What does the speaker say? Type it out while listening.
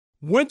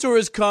Winter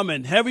is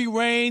coming. Heavy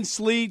rain,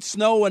 sleet,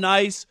 snow, and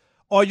ice.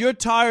 Are your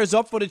tires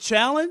up for the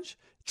challenge?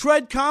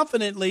 Tread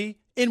confidently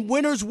in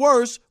winter's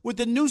worst with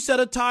the new set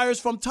of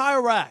tires from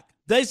Tire Rack.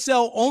 They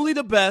sell only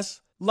the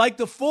best, like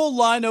the full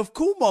line of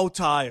Kumo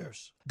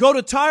tires. Go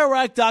to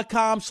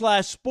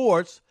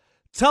TireRack.com/sports.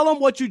 Tell them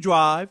what you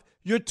drive.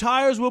 Your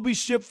tires will be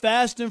shipped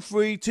fast and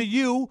free to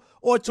you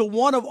or to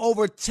one of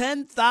over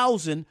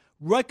 10,000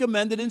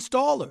 recommended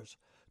installers.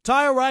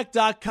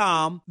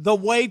 TireRack.com, the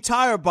way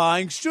tire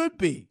buying should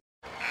be.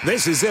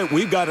 This is it.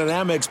 We've got an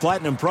Amex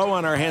Platinum Pro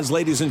on our hands,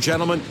 ladies and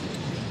gentlemen.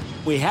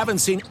 We haven't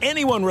seen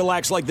anyone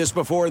relax like this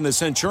before in the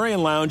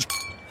Centurion Lounge.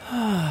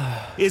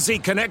 Is he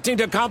connecting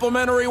to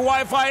complimentary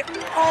Wi-Fi?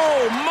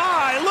 Oh,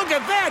 my. Look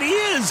at that. He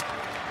is.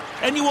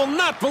 And you will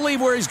not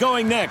believe where he's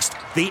going next.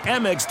 The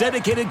Amex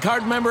dedicated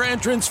card member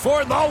entrance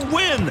for the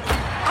win.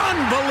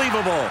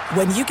 Unbelievable.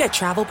 When you get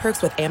travel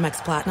perks with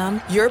Amex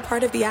Platinum, you're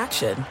part of the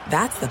action.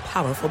 That's the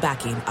powerful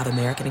backing of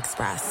American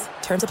Express.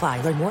 Terms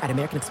apply. Learn more at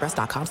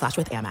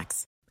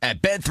americanexpress.com/withAmex. At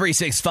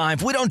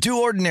Bet365, we don't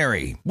do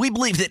ordinary. We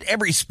believe that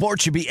every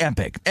sport should be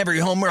epic. Every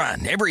home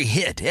run, every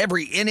hit,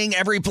 every inning,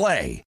 every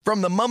play. From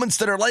the moments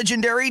that are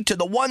legendary to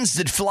the ones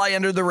that fly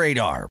under the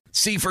radar.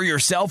 See for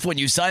yourself when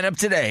you sign up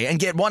today and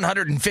get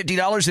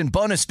 $150 in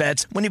bonus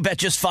bets when you bet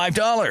just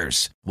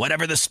 $5.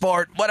 Whatever the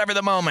sport, whatever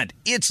the moment,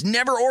 it's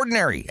never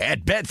ordinary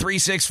at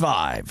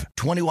Bet365.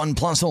 21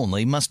 plus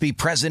only. Must be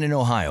present in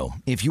Ohio.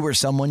 If you or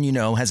someone you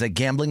know has a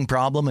gambling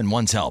problem and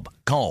wants help,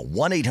 call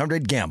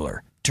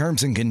 1-800-GAMBLER.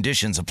 Terms and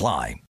conditions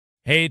apply.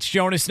 Hey, it's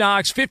Jonas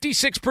Knox.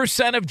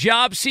 56% of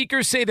job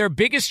seekers say their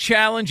biggest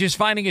challenge is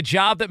finding a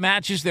job that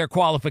matches their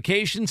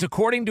qualifications,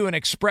 according to an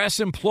Express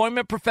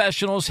Employment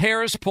Professionals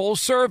Harris Poll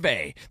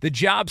survey. The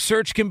job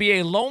search can be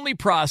a lonely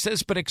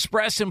process, but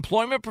Express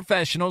Employment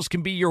Professionals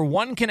can be your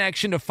one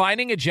connection to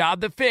finding a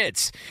job that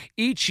fits.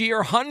 Each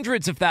year,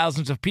 hundreds of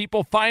thousands of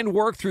people find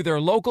work through their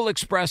local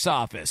Express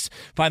office.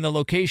 Find the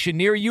location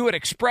near you at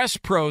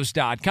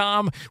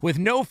expresspros.com. With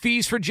no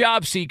fees for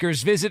job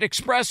seekers, visit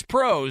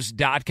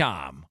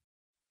expresspros.com.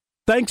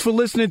 Thanks for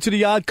listening to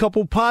the Odd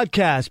Couple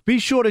podcast. Be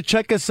sure to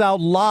check us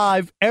out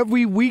live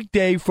every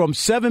weekday from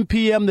 7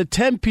 p.m. to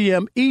 10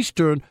 p.m.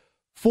 Eastern,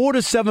 4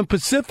 to 7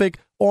 Pacific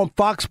on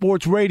Fox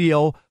Sports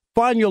Radio.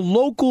 Find your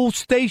local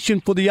station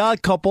for the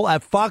Odd Couple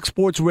at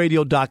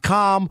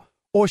foxsportsradio.com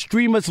or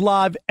stream us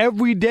live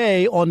every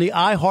day on the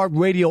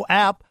iHeartRadio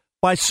app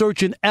by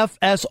searching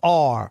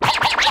FSR. Now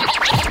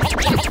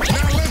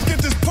let's get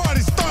this party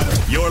started.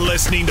 You're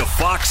listening to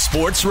Fox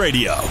Sports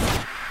Radio.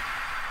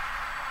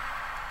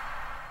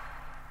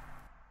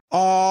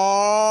 Oh,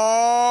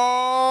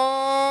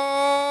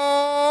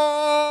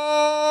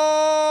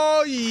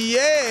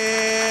 yeah.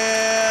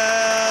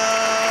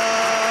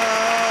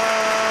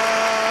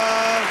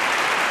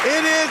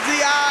 It is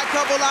the Odd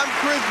Couple. I'm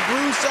Chris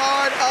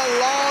Broussard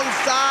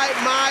alongside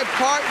my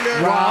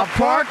partner, Rob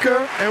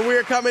Parker. And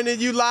we're coming to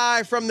you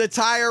live from the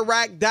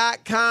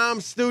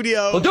TireRack.com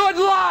studio. We'll do it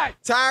live.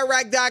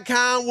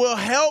 TireRack.com will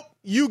help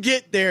you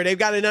get there. They've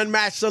got an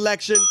unmatched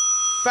selection.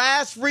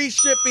 Fast, free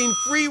shipping,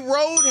 free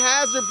road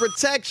hazard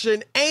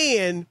protection,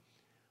 and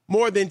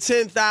more than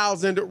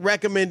 10,000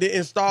 recommended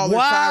installers.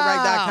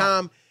 Wow.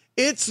 TireRack.com.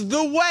 It's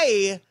the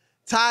way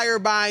tire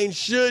buying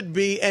should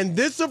be. And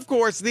this, of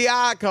course, the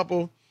Odd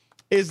Couple,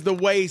 is the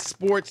way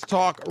sports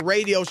talk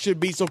radio should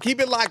be. So keep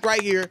it locked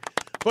right here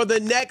for the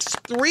next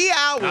 3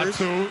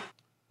 hours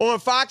on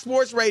Fox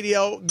Sports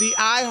Radio, the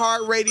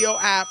iHeartRadio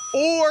app,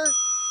 or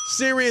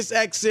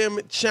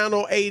SiriusXM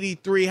Channel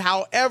 83.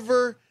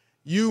 However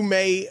you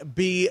may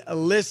be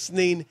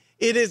listening.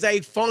 It is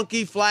a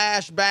funky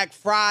flashback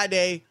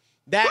Friday.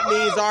 That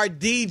means our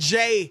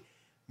DJ,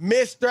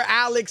 Mr.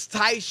 Alex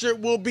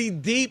Teichert, will be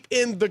deep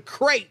in the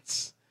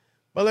crates.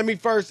 But let me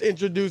first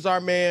introduce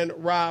our man,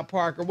 Rob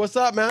Parker. What's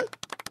up, man?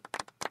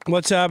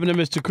 What's happening,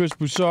 Mr. Chris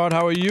Broussard?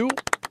 How are you?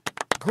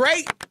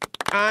 Great.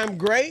 I'm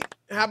great.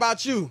 How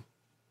about you?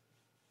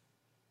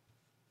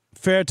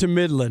 Fair to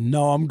Midland.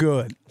 No, I'm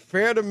good.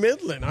 Fair to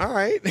Midland. All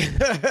right.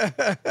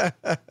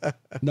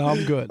 No,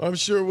 I'm good. I'm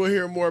sure we'll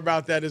hear more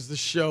about that as the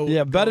show.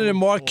 Yeah, better than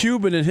Mark on.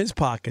 Cuban in his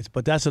pockets,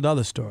 but that's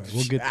another story.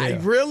 We'll get there.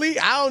 Really?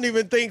 I don't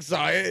even think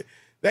so.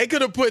 They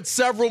could have put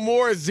several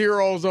more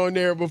zeros on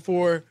there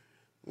before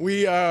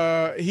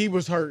he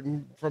was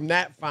hurting from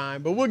that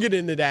fine. But we'll get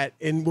into that,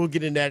 and we'll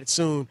get into that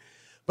soon.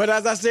 But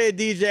as I said,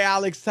 DJ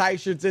Alex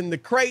Teichert's in the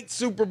crate.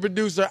 Super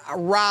producer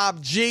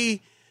Rob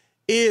G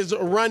is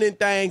running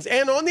things.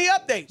 And on the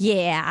updates.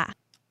 Yeah.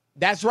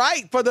 That's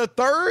right. For the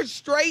third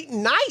straight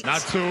night. Not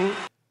two.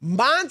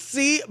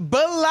 Monty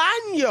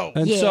Bolaño.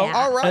 And Yeah. so,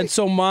 All right. And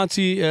so,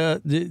 Monty,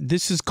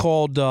 this is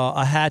called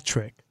a hat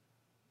trick.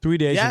 3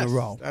 days in a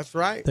row. That's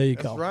right. There you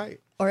That's go. right.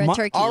 Or a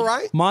turkey. All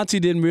right. Monty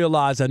didn't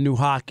realize I knew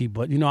hockey,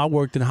 but, I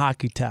worked in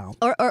Hockey Town.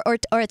 Or a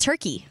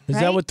turkey. Is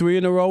right? that what 3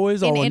 in a row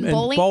is? In In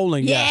bowling?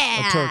 bowling, Yeah.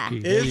 yes, a turkey.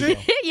 There Is you it?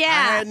 go. I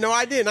Yeah. had no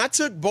idea. And I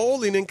took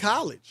bowling in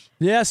college.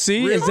 Yeah,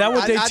 see, is that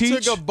what they teach? I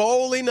took a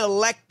bowling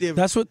elective.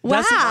 That's what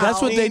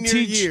they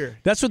teach. Year.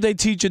 That's what they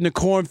teach in the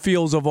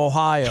cornfields of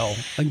Ohio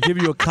and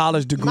give you a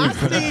college degree. My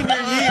senior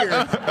year,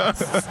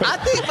 I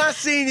think my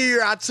senior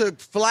year, I took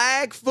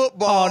flag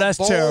football, bowling,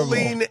 terrible.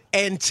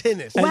 and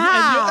tennis.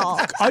 Wow.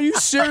 And are you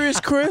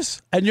serious,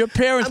 Chris? And your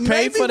parents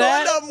paid for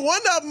that?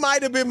 One of them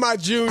might have been my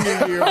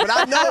junior year, but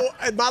I know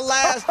in my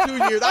last 2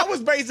 years,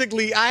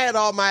 I had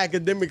all my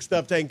academic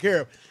stuff taken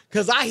care of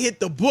because I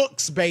hit the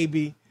books,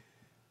 baby.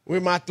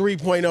 With my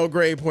 3.0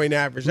 grade point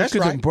average. That's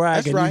right.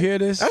 Bragging. That's right. You hear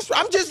this?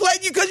 I'm just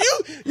letting you, because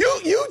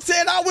you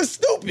said I was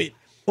stupid.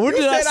 What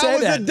did I say? I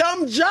was a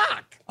dumb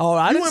jock. Oh,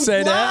 I didn't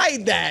say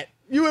that.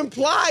 You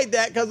implied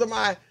that because of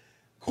my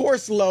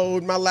course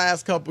load my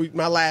last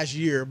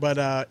year.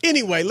 But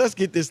anyway, let's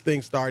get this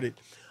thing started.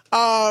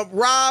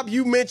 Rob,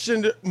 you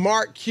mentioned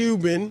Mark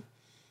Cuban,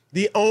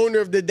 the owner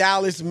of the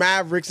Dallas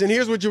Mavericks, and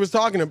here's what you were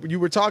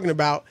talking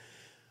about.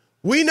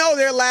 We know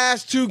their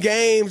last 2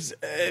 games,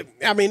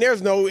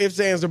 there's no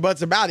ifs, ands, or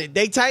buts about it.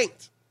 They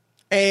tanked.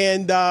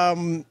 And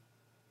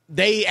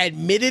they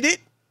admitted it.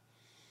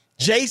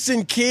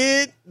 Jason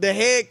Kidd, the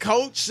head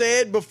coach,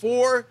 said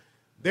before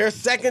their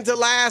second to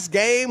last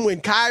game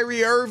when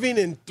Kyrie Irving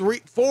and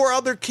 4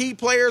 other key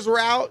players were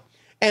out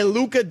and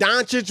Luka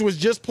Doncic was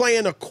just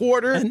playing a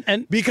quarter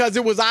because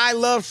it was I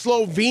Love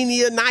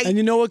Slovenia night. And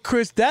you know what,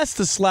 Chris? That's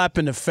the slap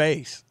in the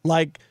face.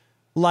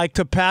 Like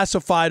to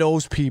pacify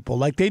those people.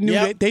 Like they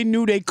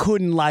knew they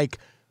couldn't like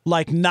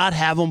not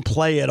have them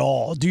play at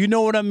all. Do you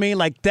know what I mean?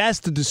 Like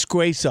that's the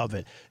disgrace of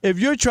it. If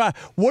you're trying,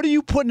 what are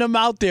you putting them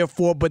out there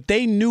for? But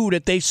they knew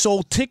that they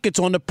sold tickets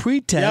on the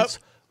pretense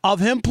of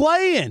him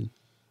playing.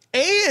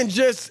 And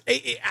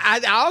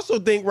I also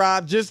think,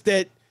 Rob, just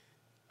that,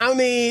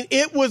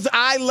 it was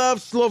I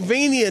Love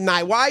Slovenia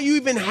night. Why are you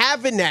even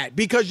having that?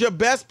 Because your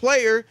best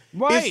player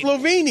is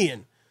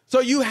Slovenian. So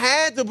you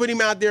had to put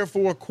him out there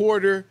for a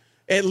quarter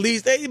at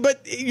least.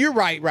 But you're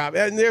right, Rob,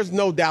 and there's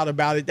no doubt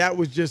about it. That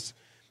was just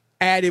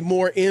added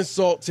more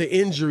insult to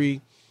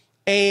injury.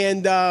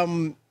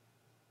 And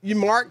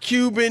Mark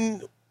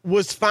Cuban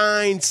was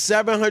fined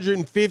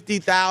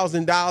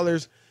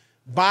 $750,000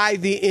 by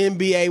the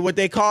NBA. What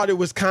they called it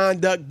was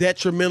conduct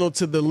detrimental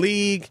to the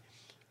league.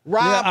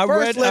 Rob, I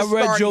read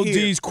Joe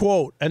D's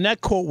quote, and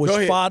that quote was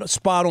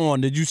spot on.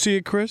 Did you see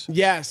it, Chris?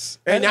 Yes.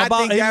 And I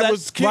think that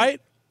was key.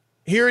 Right?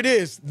 Here it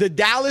is. The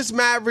Dallas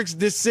Mavericks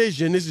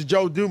decision. This is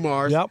Joe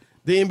Dumars,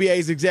 the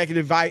NBA's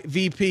executive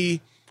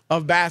VP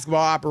of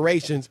basketball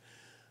operations.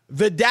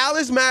 The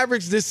Dallas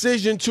Mavericks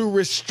decision to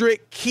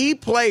restrict key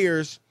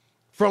players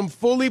from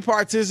fully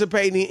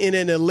participating in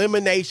an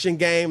elimination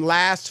game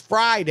last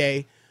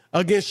Friday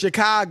against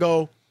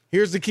Chicago.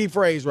 Here's the key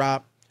phrase,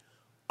 Rob.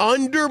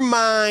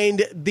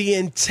 Undermined the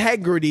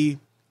integrity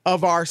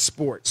of our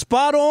sport.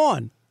 Spot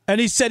on.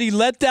 And he said he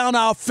let down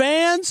our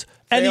fans.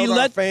 And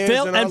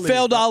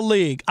failed our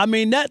league.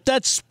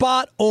 That's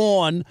spot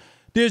on.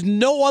 There's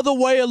no other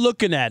way of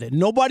looking at it.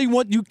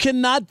 You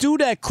cannot do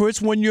that,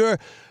 Chris, when you're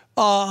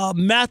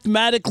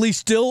mathematically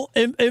still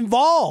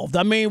involved.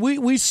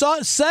 We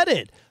said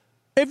it.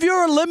 If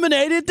you're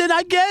eliminated, then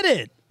I get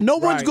it. No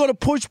one's going to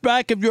push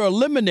back if you're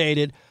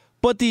eliminated.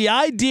 But the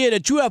idea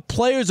that you have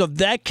players of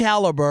that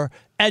caliber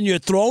and you're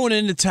throwing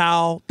in the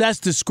towel, that's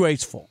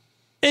disgraceful.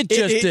 It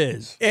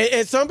is.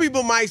 And some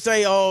people might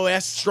say, oh,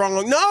 that's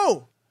strong.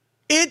 No.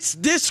 It's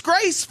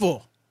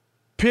disgraceful.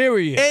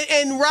 Period.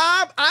 And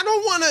Rob, I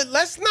don't want to,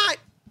 let's not,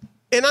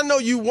 and I know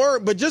you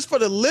weren't, but just for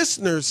the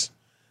listeners,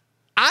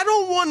 I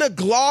don't want to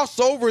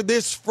gloss over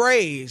this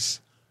phrase,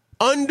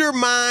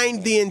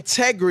 undermine the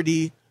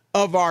integrity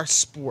of our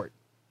sport.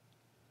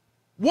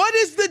 What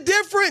is the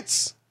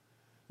difference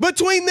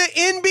between the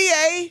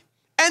NBA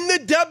and the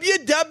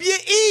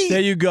WWE?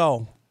 There you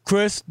go,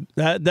 Chris.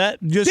 That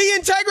just the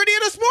integrity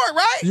of the sport,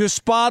 right? You're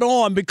spot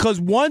on, because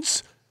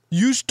once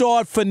you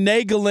start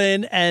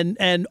finagling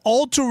and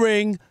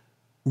altering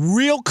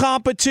real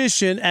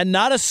competition and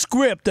not a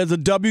script as a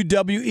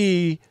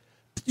WWE,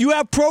 you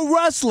have pro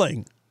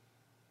wrestling.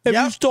 If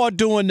you start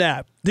doing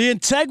that, the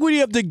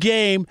integrity of the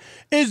game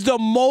is the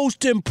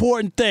most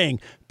important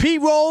thing. Pete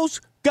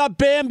Rose got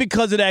banned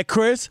because of that,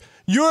 Chris.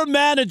 You're a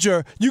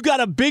manager. You got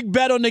a big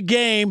bet on the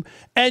game,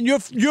 and you're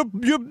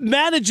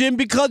managing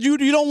because you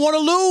don't want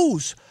to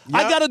lose. Yep.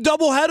 I got a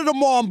doubleheader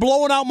tomorrow. I'm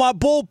blowing out my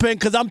bullpen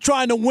because I'm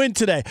trying to win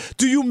today.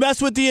 Do you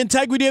mess with the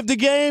integrity of the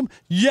game?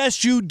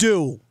 Yes, you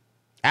do.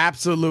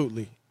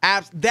 Absolutely.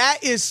 That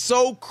is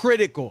so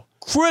critical.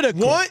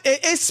 Critical.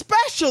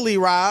 Especially,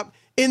 Rob,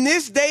 in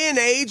this day and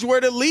age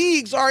where the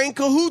leagues are in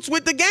cahoots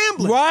with the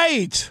gambling.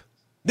 Right.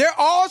 They're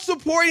all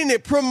supporting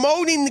it,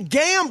 promoting the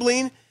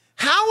gambling.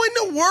 How in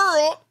the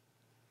world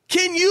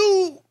can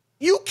you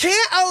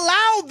can't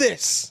allow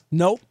this?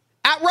 Nope.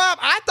 Rob,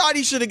 I thought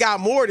he should have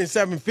got more than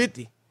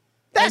 $750.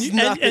 That's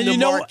nothing to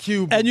Mark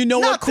Cuban. And you know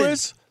what,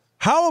 Chris?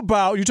 How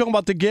about, you're talking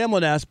about the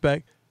gambling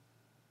aspect,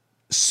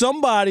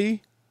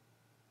 somebody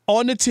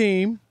on the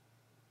team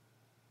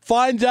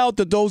finds out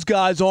that those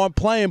guys aren't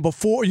playing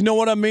before, you know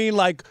what I mean?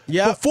 Like,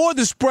 before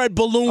the spread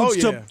balloons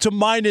to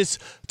minus,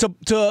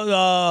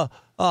 to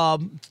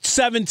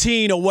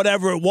 17 or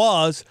whatever it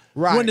was.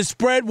 Right. When the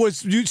spread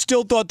was, you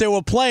still thought they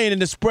were playing,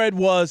 and the spread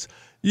was,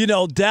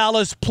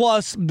 Dallas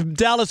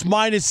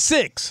minus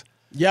 6.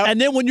 Yep.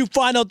 And then when you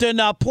find out they're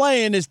not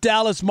playing, it's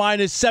Dallas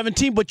minus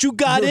 17. But you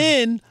got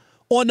in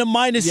on the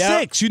minus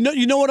 6. You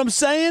know what I'm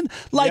saying?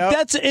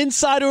 That's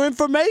insider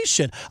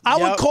information. I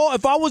would call,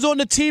 if I was on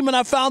the team and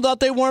I found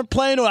out they weren't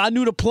playing or I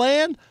knew the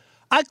plan,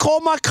 I'd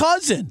call my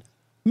cousin.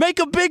 Make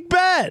a big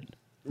bet.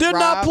 They're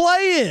not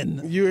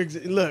playing.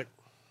 Look,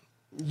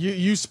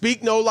 you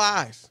speak no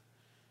lies.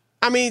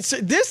 I mean,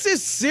 this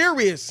is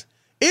serious.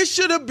 It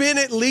should have been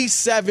at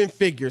least 7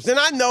 figures. And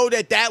I know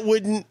that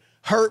wouldn't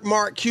hurt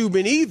Mark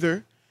Cuban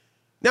either.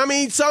 Now, I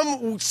mean,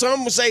 some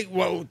would say,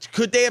 well,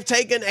 could they have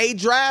taken a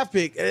draft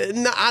pick?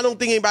 No, I don't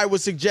think anybody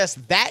would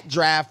suggest that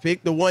draft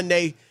pick, the one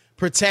they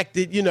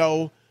protected,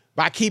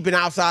 by keeping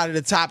outside of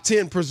the top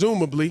 10,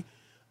 presumably.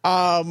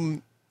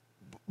 Or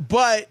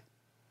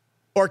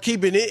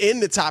keeping it in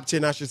the top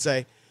 10, I should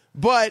say.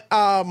 But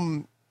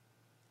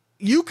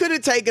you could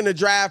have taken a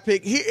draft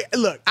pick. Here,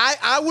 look,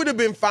 I would have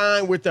been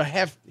fine with a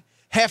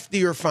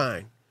heftier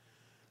fine.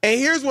 And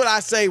here's what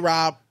I say,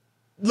 Rob.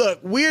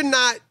 Look, we're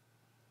not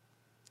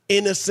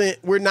innocent.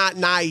 We're not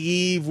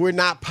naive. We're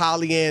not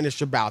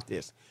Pollyannish about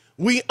this.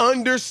 We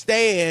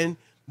understand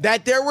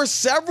that there were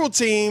several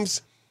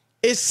teams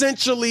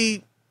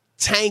essentially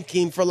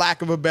tanking, for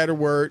lack of a better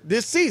word,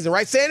 this season,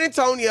 right? San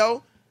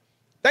Antonio,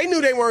 they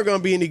knew they weren't going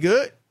to be any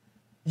good.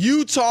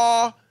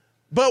 Utah,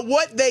 but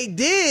what they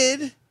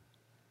did,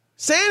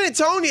 San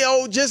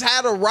Antonio just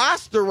had a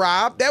roster,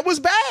 Rob, that was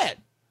bad.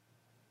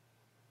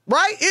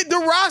 Right? The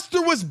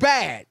roster was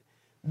bad.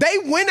 They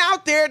went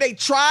out there, they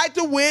tried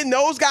to win.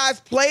 Those guys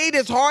played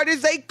as hard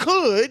as they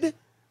could,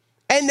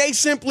 and they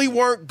simply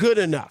weren't good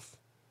enough.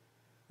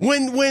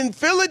 When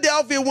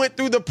Philadelphia went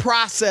through the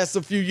process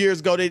a few years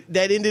ago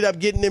that ended up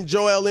getting them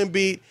Joel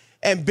Embiid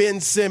and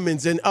Ben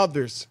Simmons and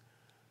others,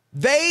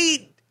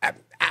 they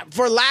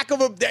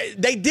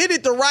did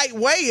it the right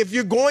way. If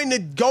you're going to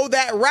go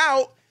that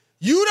route,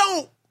 you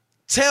don't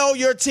tell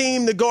your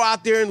team to go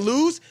out there and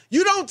lose.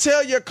 You don't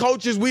tell your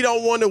coaches we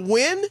don't want to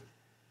win.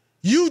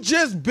 You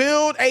just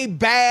build a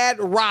bad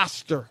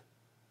roster.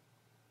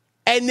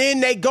 And then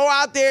they go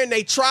out there and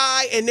they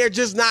try, and they're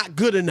just not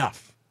good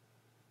enough.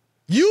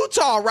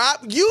 Utah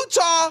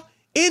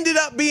ended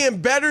up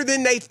being better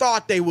than they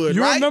thought they would,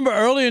 You right? remember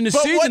early in the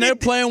season, they're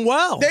playing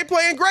well. They're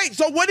playing great.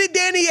 So what did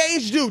Danny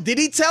Ainge do? Did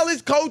he tell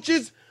his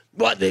coaches,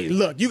 look,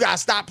 you got to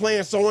stop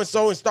playing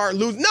so-and-so and start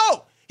losing?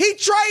 No, he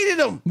traded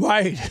them.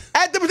 Right.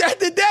 At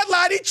the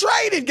deadline, he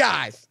traded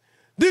guys.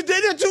 They're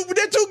too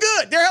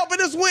good. They're helping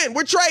us win.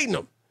 We're trading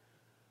them.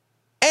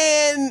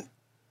 And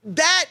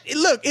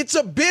it's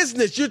a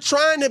business. You're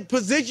trying to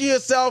position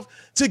yourself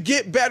to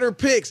get better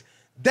picks.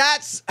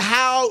 That's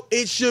how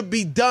it should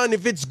be done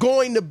if it's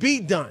going to be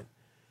done.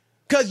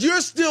 Because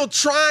you're still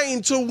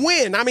trying to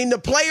win. I mean, the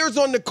players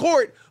on the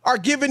court are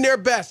giving their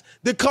best.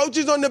 The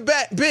coaches on the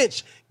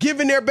bench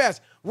giving their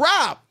best.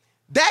 Rob,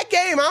 that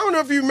game, I don't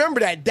know if you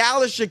remember that,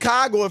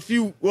 Dallas-Chicago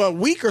a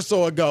week or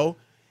so ago.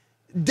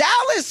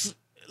 Dallas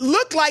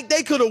looked like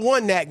they could have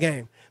won that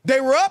game. They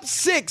were up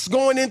 6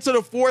 going into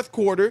the fourth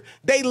quarter.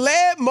 They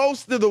led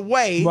most of the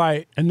way.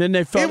 Right, and then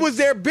they fell. It was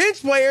their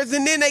bench players,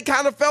 and then they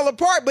kind of fell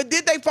apart. But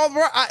did they fall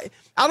apart? I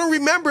don't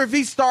remember if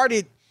he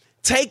started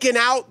taking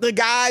out the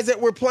guys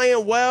that were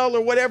playing well or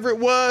whatever it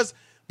was,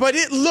 but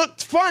it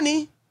looked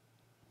funny.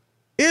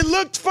 It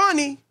looked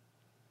funny.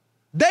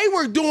 They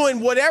were doing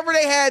whatever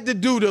they had to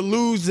do to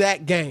lose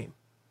that game.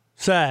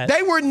 Sad.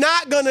 They were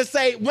not going to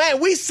say,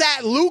 man, we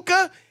sat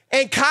Luka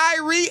and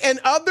Kyrie and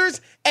others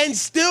and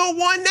still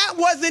won. That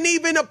wasn't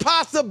even a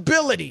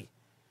possibility.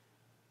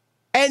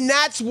 And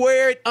that's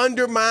where it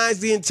undermines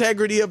the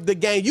integrity of the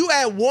game. You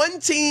had one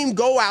team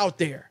go out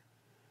there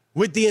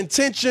with the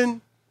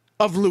intention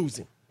of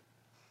losing.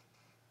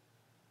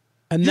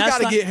 And you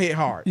got to get hit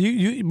hard.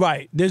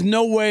 Right. There's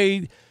no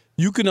way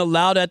you can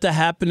allow that to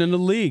happen in the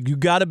league. You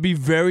got to be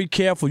very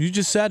careful. You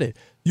just said it.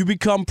 You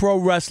become pro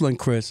wrestling,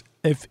 Chris.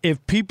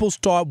 If people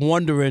start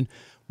wondering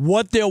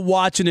what they're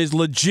watching is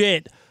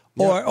legit,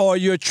 or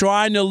you're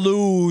trying to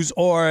lose,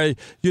 or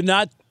you're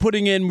not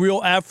putting in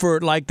real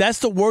effort, like that's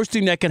the worst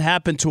thing that can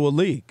happen to a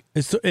league.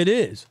 It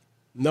is.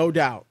 No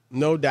doubt.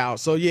 No doubt.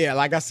 So, yeah,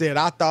 like I said,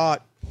 I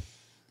thought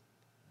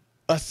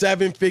a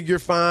 7-figure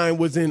fine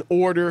was in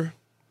order.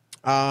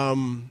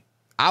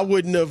 I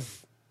wouldn't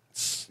have,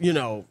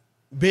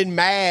 been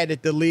mad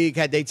at the league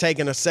had they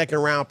taken a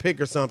second-round pick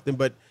or something,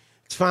 but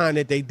it's fine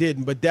that they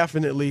didn't. But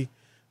definitely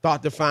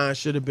thought the fine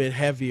should have been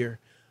heavier.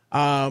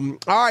 All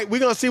right, we're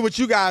going to see what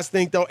you guys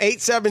think, though.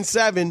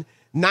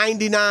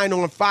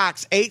 877-99 on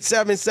Fox,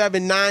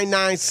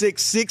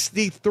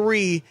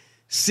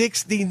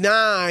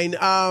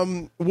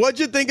 877-996-6369. What'd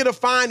you think of the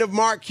fine of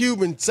Mark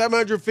Cuban,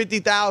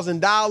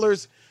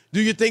 $750,000?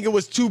 Do you think it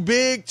was too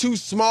big, too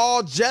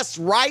small, just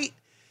right?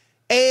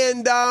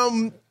 And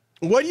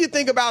what do you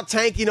think about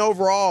tanking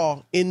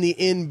overall in the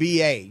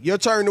NBA? Your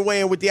turn to weigh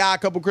in with the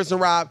Odd Couple, Chris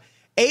and Rob.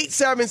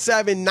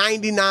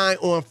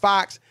 877-99 on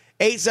Fox,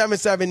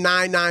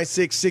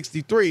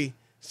 877-996-6369.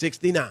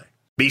 69.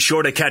 Be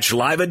sure to catch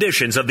live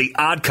editions of The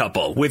Odd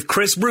Couple with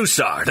Chris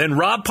Broussard and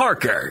Rob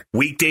Parker.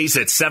 Weekdays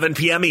at 7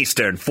 p.m.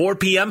 Eastern, 4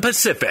 p.m.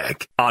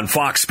 Pacific on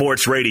Fox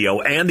Sports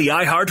Radio and the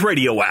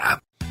iHeartRadio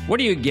app. What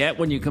do you get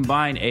when you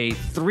combine a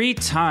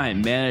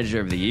 3-time Manager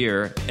of the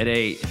Year and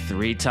a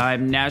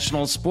 3-time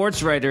National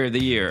Sports Writer of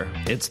the Year?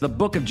 It's the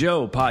Book of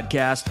Joe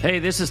podcast. Hey,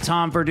 this is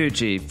Tom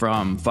Verducci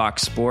from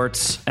Fox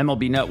Sports,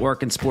 MLB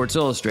Network, and Sports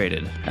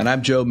Illustrated. And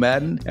I'm Joe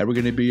Madden, and we're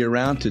going to be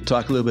around to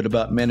talk a little bit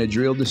about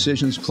managerial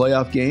decisions,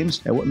 playoff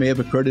games, and what may have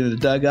occurred in the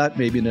dugout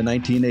maybe in the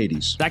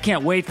 1980s. I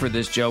can't wait for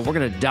this, Joe. We're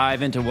going to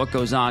dive into what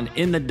goes on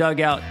in the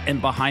dugout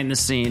and behind the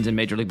scenes in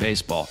Major League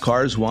Baseball.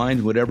 Cars,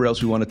 wine, whatever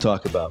else we want to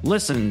talk about.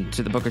 Listen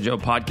to the Book of Joe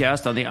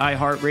podcast on the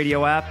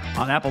iHeartRadio app,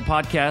 on Apple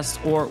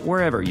Podcasts, or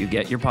wherever you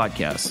get your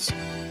podcasts.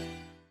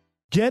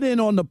 Get in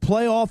on the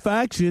playoff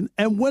action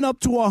and win up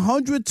to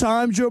 100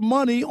 times your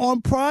money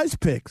on Prize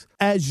Picks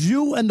as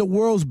you and the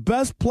world's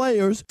best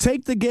players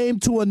take the game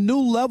to a new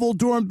level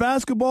during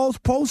basketball's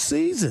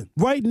postseason.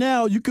 Right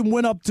now, you can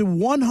win up to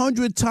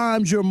 100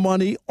 times your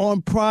money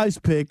on Prize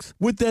Picks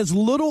with as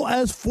little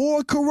as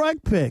 4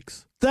 correct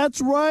picks.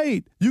 That's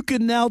right. You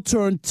can now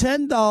turn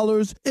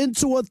 $10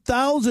 into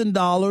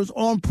 $1,000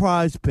 on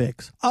Prize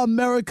Picks,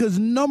 America's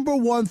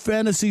 #1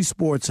 fantasy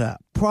sports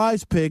app.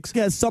 Prize Picks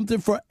has something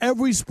for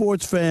every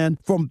sports fan,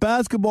 from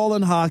basketball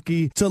and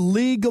hockey to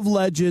League of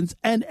Legends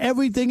and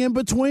everything in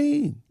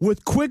between.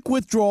 With quick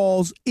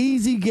withdrawals,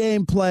 easy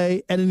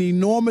gameplay, and an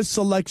enormous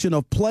selection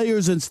of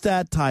players and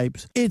stat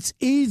types, it's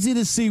easy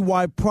to see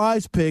why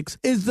Prize Picks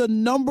is the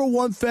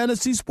 #1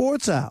 fantasy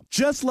sports app.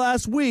 Just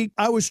last week,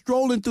 I was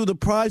strolling through the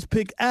Prize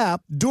Pick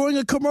app during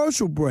a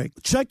commercial break,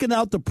 checking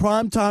out the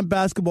primetime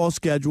basketball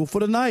schedule for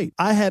the night.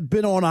 I had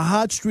been on a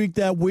hot streak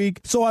that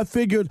week, so I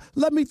figured,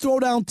 let me throw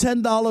down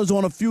 $10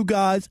 on a few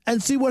guys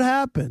and see what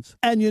happens.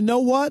 And you know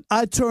what?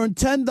 I turned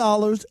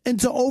 $10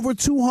 into over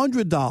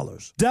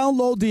 $200.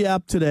 Download the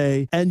app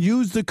today and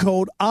use the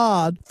code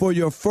ODD for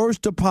your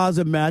first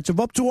deposit match of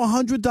up to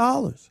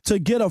 $100. To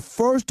get a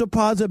first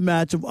deposit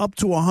match of up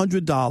to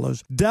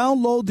 $100,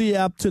 download the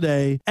app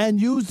today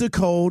and use the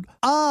code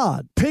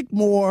ODD. Pick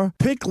more,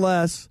 pick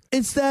less.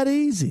 It's that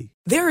easy.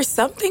 There are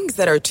some things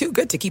that are too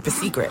good to keep a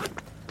secret.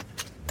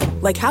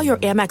 Like how your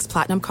Amex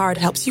Platinum card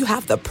helps you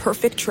have the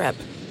perfect trip.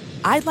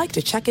 I'd like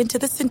to check into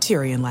the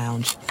Centurion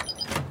Lounge.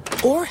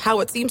 Or how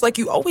it seems like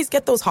you always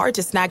get those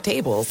hard-to-snag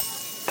tables.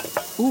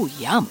 Ooh,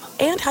 yum.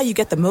 And how you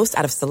get the most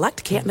out of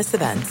select can't-miss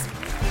events.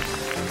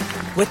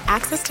 With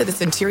access to the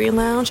Centurion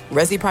Lounge,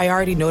 Resi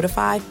Priority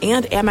Notified,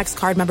 and Amex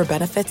card member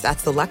benefits at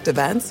select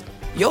events,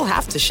 you'll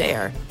have to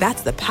share.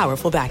 That's the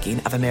powerful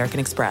backing of American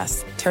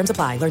Express. Terms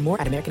apply. Learn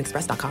more at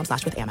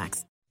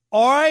americanexpress.com/withAmex.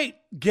 All right,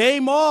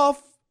 game off.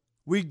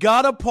 We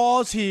got to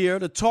pause here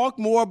to talk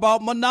more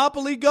about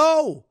Monopoly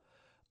Go.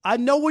 I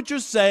know what you're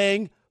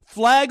saying.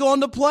 Flag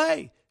on the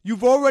play.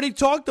 You've already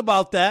talked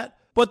about that,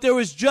 but there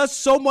is just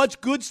so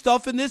much good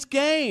stuff in this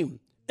game.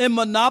 In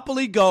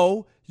Monopoly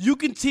Go, you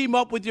can team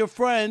up with your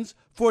friends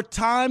for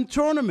timed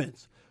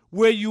tournaments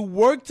where you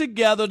work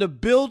together to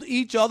build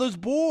each other's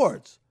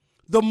boards.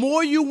 The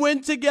more you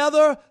win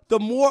together, the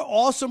more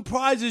awesome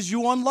prizes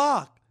you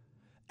unlock.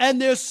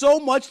 And there's so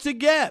much to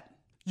get.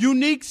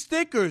 Unique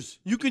stickers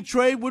you can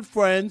trade with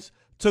friends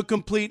to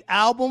complete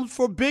albums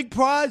for big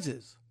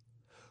prizes.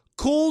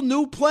 Cool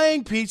new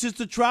playing pieces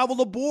to travel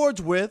the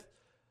boards with.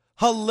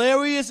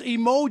 Hilarious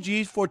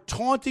emojis for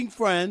taunting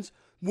friends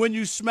when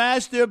you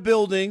smash their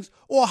buildings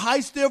or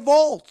heist their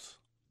vaults.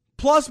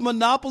 Plus,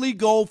 Monopoly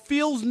Go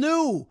feels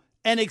new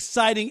and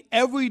exciting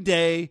every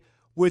day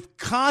with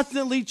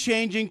constantly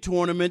changing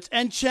tournaments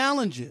and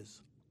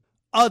challenges.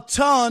 A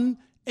ton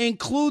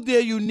include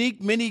their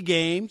unique mini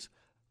games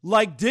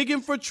like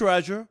digging for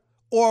treasure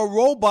or a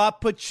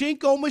robot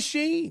pachinko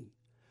machine.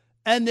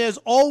 And there's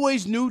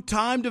always new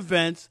timed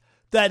events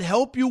that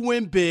help you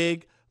win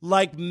big,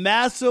 like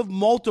massive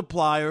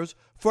multipliers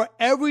for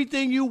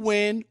everything you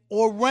win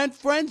or rent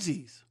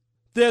frenzies.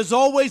 There's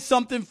always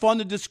something fun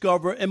to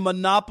discover in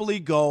Monopoly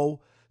Go,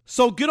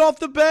 so get off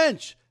the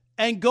bench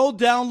and go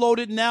download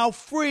it now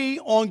free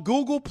on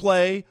Google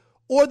Play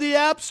or the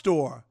App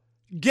Store.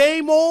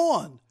 Game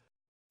on!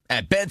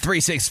 At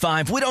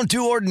Bet365, we don't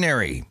do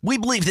ordinary. We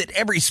believe that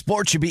every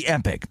sport should be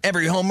epic.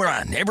 Every home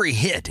run, every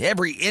hit,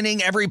 every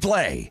inning, every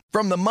play.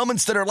 From the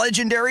moments that are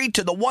legendary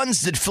to the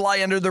ones that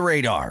fly under the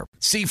radar.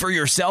 See for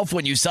yourself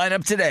when you sign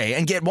up today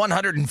and get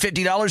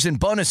 $150 in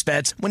bonus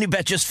bets when you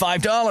bet just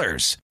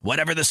 $5.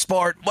 Whatever the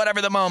sport, whatever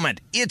the moment,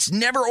 it's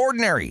never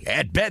ordinary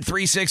at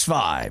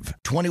Bet365.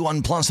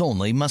 21 plus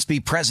only. Must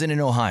be present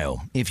in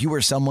Ohio. If you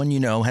or someone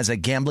you know has a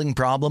gambling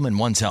problem and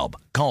wants help,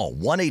 call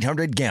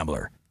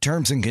 1-800-GAMBLER.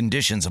 Terms and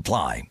conditions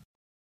apply.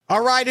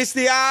 All right, it's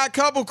the Odd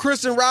Couple.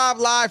 Chris and Rob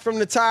live from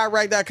the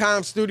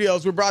TireRack.com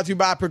studios. We're brought to you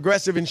by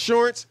Progressive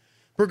Insurance.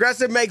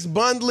 Progressive makes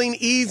bundling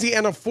easy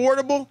and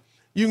affordable.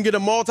 You can get a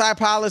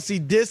multi-policy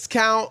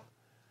discount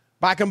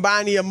by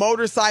combining a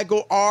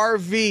motorcycle,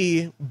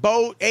 RV,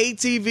 boat,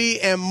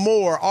 ATV, and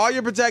more. All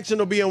your protection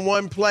will be in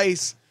one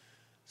place.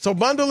 So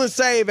bundle and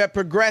save at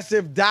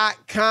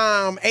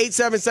progressive.com.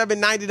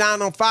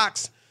 877-99 on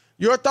Fox.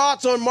 Your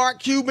thoughts on Mark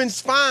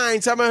Cuban's fine,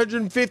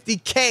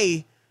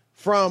 $750K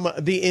from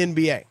the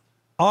NBA.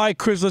 All right,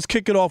 Chris, let's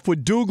kick it off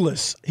with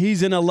Douglas.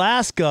 He's in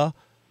Alaska.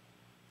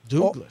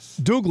 Douglas,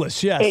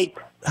 yes. Hey,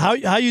 how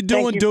you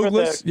doing,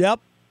 Douglas?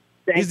 Yep.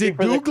 Is it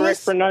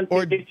Douglas?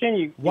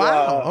 Pronunciation?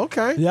 Wow,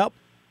 okay. Yep.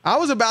 I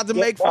was about to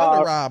make fun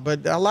of Rob,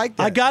 but I like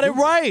that. I got it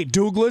right,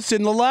 Douglas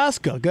in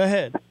Alaska. Go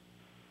ahead.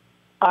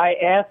 I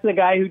asked the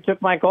guy who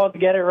took my call to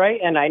get it right,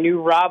 and I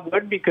knew Rob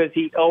would because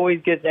he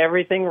always gets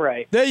everything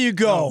right. There you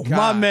go,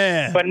 my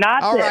man. But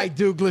not All this. right,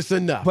 Douglas,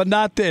 enough. But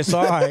not this.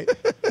 All right.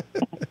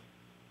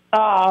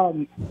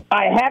 I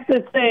have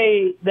to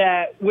say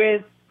that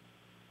with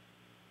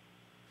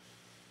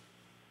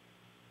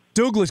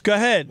Douglas, go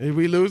ahead. Are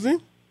we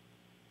losing?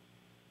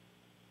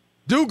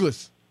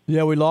 Douglas.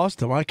 Yeah, we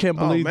lost him. I can't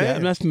believe that.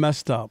 man. That's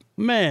messed up.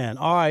 Man,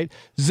 all right.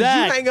 Zach.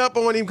 Did you hang up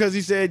on him because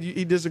he said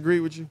he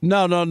disagreed with you?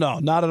 No,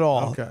 not at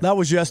all. Okay. That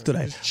was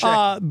yesterday.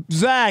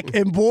 Zach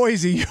in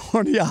Boise, you're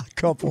on the Odd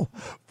Couple,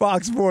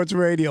 Fox Sports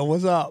Radio.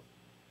 What's up?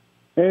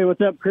 Hey,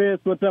 what's up, Chris?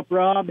 What's up,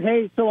 Rob?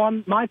 Hey,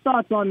 so my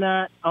thoughts on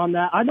that,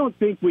 I don't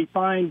think we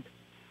find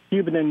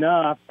Cuban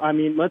enough. I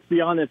mean, let's be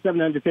honest,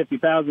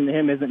 $750,000 to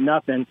him isn't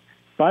nothing.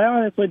 But I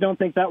honestly don't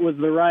think that was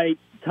the right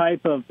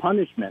type of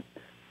punishment.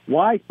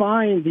 Why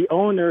fine the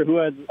owner who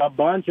has a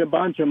bunch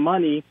of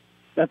money?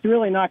 That's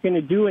really not going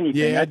to do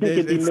anything. Yeah, I think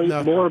it'd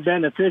be more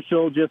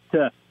beneficial just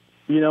to,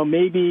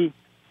 maybe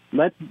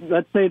let's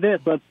say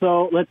this.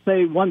 Let's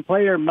say one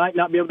player might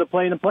not be able to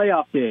play in a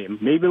playoff game.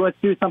 Maybe let's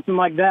do something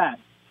like that.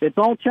 It's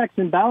all checks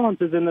and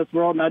balances in this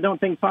world, and I don't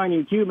think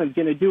fining Cuban's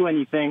going to do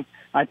anything.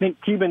 I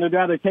think Cuban would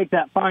rather take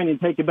that fine and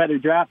take a better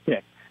draft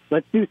pick.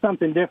 Let's do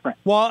something different.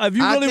 Well, if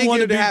you really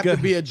want to have to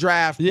be a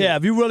draft pick. Yeah,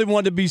 if you really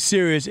wanted to be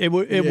serious, it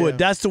would.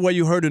 That's the way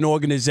you hurt an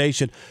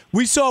organization.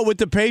 We saw it with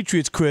the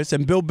Patriots, Chris,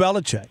 and Bill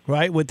Belichick,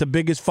 right? With the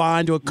biggest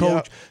fine to a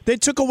coach. Yep. They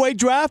took away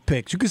draft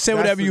picks. You can say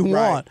whatever you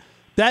want.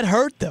 That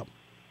hurt them.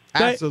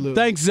 Absolutely.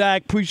 Thanks,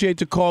 Zach. Appreciate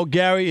the call.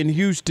 Gary in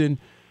Houston,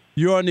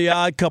 you're on the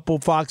Odd Couple,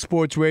 Fox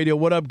Sports Radio.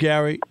 What up,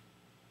 Gary?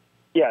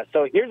 Yeah,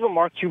 so here's what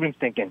Mark Cuban's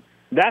thinking.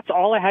 That's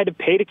all I had to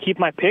pay to keep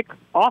my pick?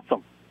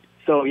 Awesome.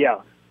 So,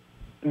 yeah.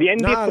 The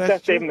NBA put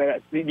that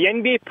statement. The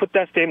NBA put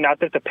that statement out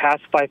there to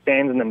pacify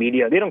fans and the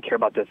media. They don't care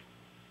about this.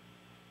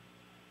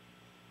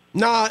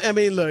 Nah, I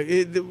mean, look,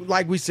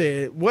 like we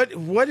said, what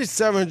is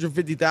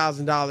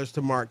 $750,000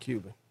 to Mark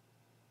Cuban?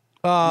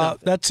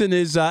 That's in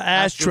his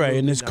ashtray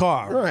in his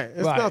car. Right,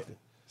 it's nothing.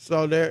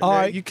 So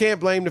you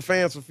can't blame the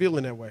fans for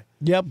feeling that way.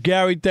 Yep,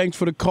 Gary, thanks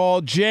for the call.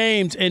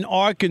 James in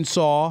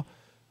Arkansas,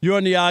 you're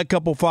on the Odd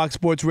Couple, Fox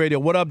Sports Radio.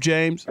 What up,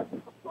 James?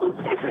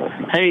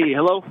 Hey,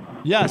 hello?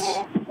 Yes.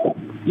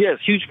 Yes,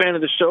 huge fan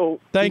of the show.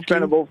 Thank you.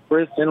 Fan of both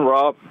Chris and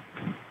Rob.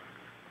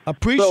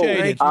 Appreciate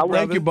it.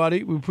 Thank you,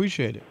 buddy. We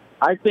appreciate it.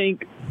 I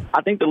think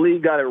the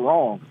league got it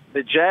wrong.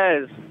 The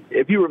Jazz,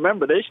 if you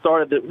remember, they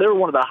were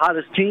one of the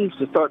hottest teams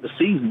to start the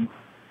season,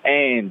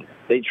 and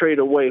they traded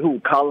away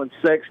Colin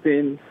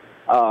Sexton,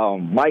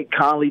 Mike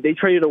Conley. They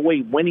traded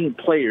away winning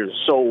players.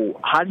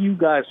 So how do you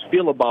guys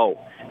feel about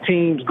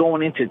teams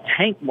going into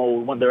tank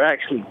mode when they're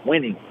actually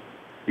winning?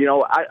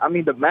 I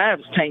mean, the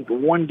Mavs tanked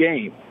one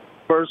game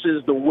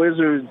versus the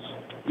Wizards,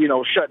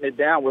 shutting it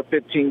down with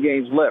 15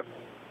 games left.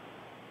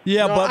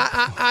 Yeah, but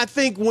I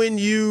think when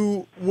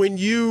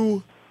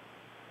you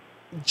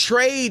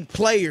trade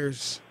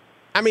players,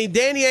 I mean,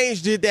 Danny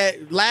Ainge did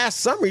that last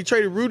summer. He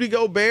traded Rudy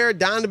Gobert,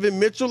 Donovan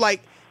Mitchell.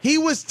 Like, he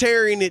was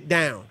tearing it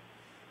down.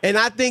 And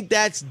I think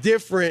that's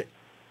different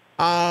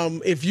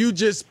if you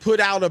just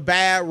put out a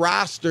bad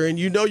roster and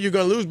you're going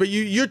to lose. But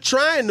you're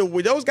trying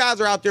to – those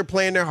guys are out there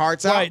playing their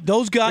hearts out. Right,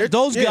 those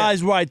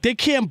guys, right. They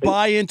can't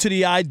buy into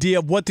the idea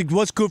of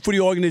what's good for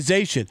the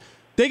organization.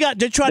 They're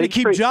trying to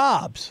keep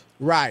jobs.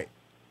 Right.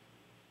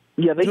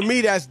 Yeah, to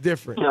me, that's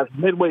different.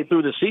 Midway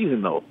through the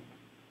season, though.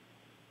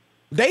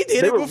 They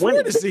did it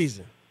before the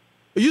season.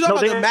 Are you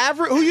talking about the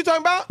Mavericks? Who are you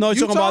talking about? No,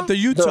 you're talking about the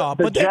Utah.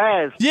 The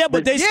Jazz.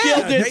 But they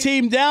scaled their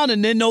team down,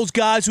 and then those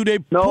guys who they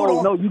put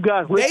on. No, you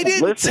guys they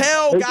didn't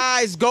tell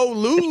guys go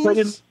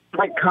lose.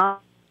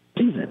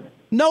 Season.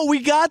 No, we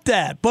got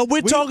that. But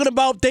we're talking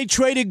about they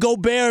traded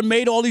Gobert and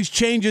made all these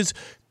changes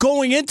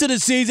going into the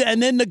season,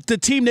 and then the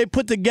team they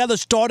put together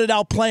started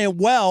out playing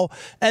well.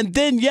 And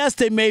then, yes,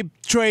 they made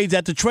trades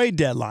at the trade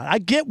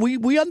deadline.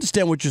 We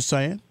understand what you're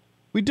saying.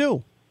 We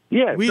do.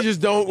 Yeah, we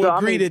just don't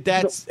agree that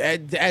that's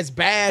as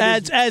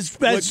bad as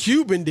what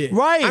Cuban did.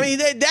 Right. I mean,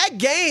 that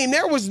game,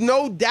 there was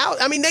no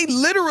doubt. I mean, they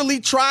literally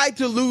tried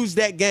to lose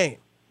that game.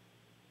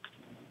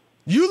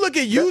 You look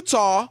at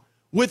Utah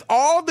with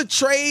all the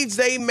trades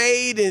they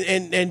made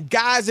and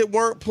guys that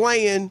weren't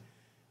playing,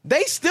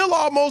 they still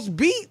almost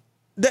beat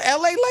the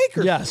L.A.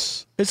 Lakers.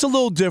 Yes. It's a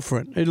little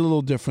different.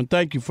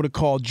 Thank you for the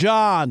call.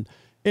 John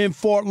in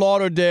Fort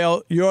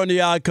Lauderdale, you're on the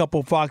Odd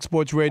Couple, Fox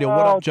Sports Radio.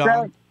 What up,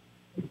 John?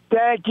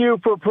 Thank you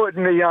for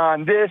putting me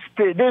on. This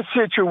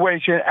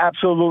situation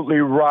absolutely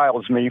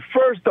riles me.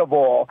 First of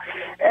all,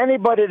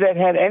 anybody that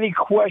had any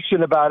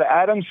question about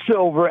Adam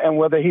Silver and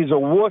whether he's a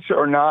wuss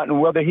or not and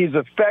whether he's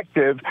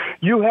effective,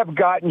 you have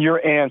gotten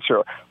your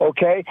answer,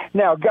 okay?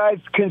 Now, guys,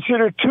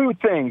 consider two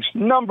things.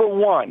 Number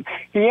one,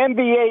 the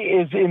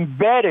NBA is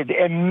embedded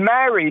and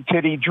married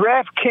to the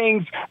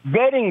DraftKings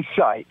betting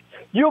site.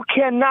 You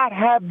cannot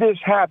have this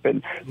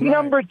happen. Right.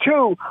 Number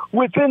two,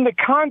 within the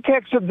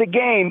context of the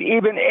game,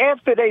 even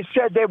after they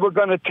said they were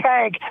going to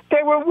tank,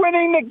 they were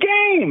winning the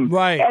game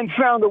and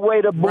found a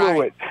way to blow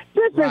it.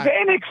 This is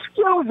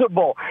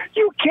inexcusable.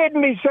 You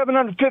kidding me?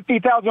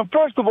 $750,000.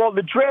 First of all,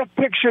 the draft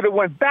pick should have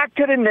went back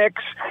to the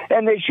Knicks,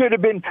 and they should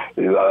have been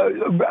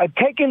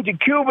taken to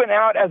Cuban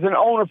out as an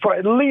owner for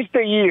at least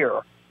a year.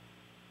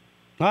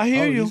 I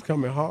hear you. He's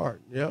coming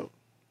hard. Yep.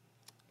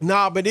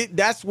 Nah, but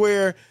that's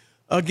where.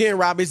 Again,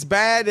 Rob, it's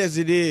bad as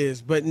it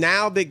is, but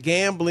now that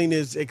gambling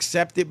is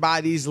accepted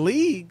by these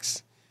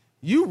leagues,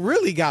 you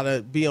really got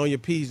to be on your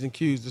P's and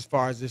Q's as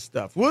far as this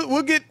stuff.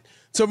 We'll get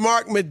to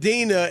Mark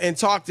Medina and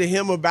talk to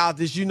him about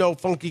this. You know,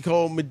 Funky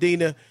Cold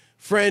Medina,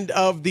 friend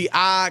of the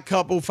Odd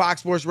Couple,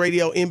 Fox Sports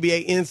Radio,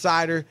 NBA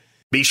insider.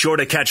 Be sure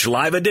to catch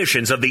live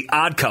editions of The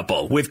Odd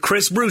Couple with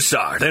Chris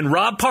Broussard and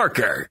Rob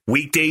Parker.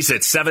 Weekdays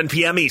at 7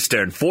 p.m.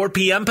 Eastern, 4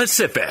 p.m.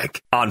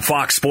 Pacific on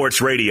Fox Sports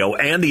Radio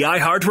and the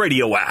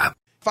iHeartRadio app.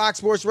 Fox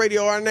Sports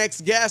Radio. Our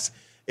next guest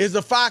is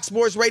the Fox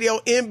Sports Radio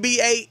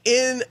NBA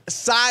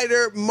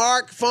insider,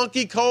 Mark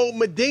Funky Cold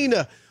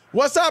Medina.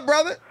 What's up,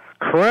 brother?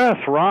 Chris,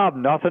 Rob,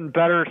 nothing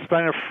better than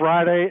spending a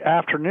Friday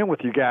afternoon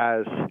with you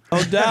guys.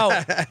 No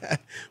doubt.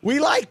 We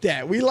like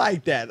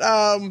that.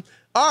 All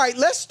right,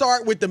 let's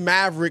start with the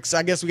Mavericks.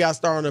 I guess we got to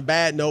start on a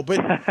bad note,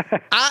 but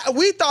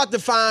we thought the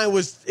fine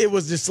was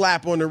the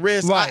slap on the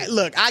wrist. Right.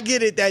 Look, I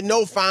get it that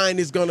no fine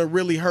is going to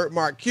really hurt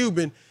Mark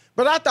Cuban,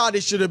 but I thought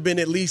it should have been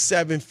at least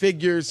 7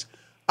 figures.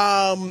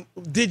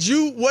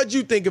 What'd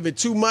you think of it?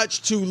 Too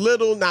much, too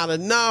little, not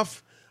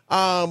enough? What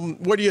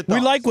are your thoughts?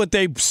 We like what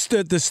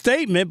the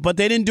statement, but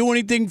they didn't do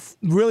anything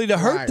really to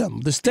hurt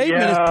them. The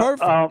statement is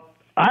perfect.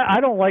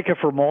 I don't like it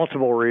for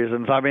multiple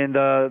reasons. I mean,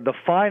 the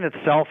fine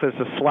itself is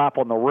a slap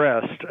on the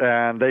wrist,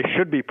 and they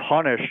should be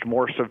punished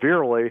more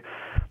severely.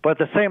 But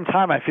at the same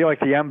time, I feel like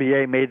the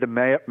NBA made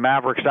the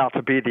Mavericks out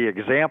to be the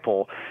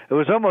example. It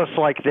was almost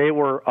like they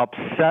were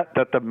upset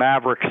that the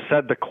Mavericks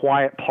said the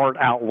quiet part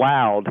out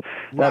loud,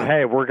 that,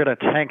 hey, we're going to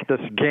tank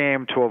this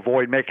game to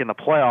avoid making the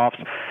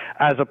playoffs,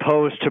 as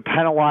opposed to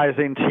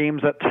penalizing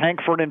teams that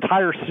tank for an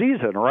entire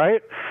season,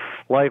 right?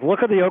 Like,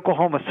 look at the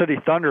Oklahoma City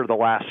Thunder the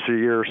last few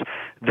years.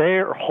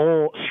 Their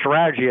whole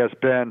strategy has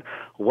been,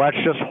 let's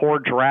just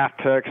hoard draft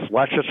picks.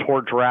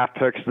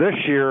 This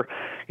year,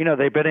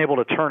 they've been able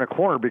to turn a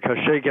corner because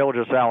Shai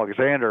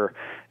Gilgeous-Alexander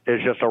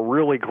is just a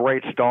really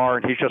great star,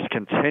 and he's just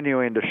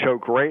continuing to show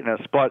greatness.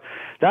 But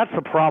that's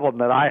the problem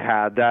that I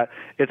had, that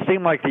it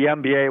seemed like the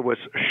NBA was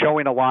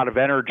showing a lot of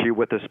energy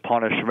with this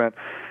punishment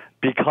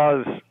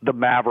because the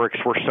Mavericks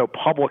were so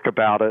public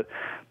about it.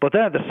 But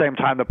then at the same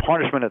time, the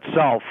punishment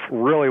itself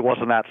really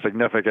wasn't that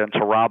significant.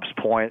 To Rob's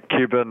point,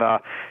 Cuban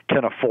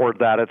can afford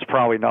that. It's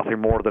probably nothing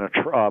more than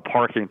a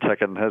parking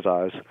ticket in his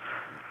eyes.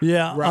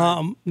 Yeah,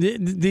 right.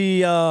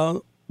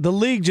 The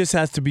league just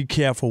has to be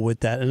careful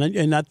with that,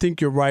 and I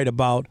think you're right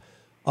about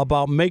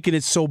making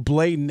it so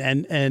blatant,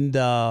 and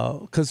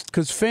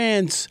because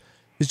fans,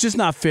 it's just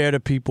not fair to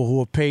people who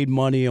have paid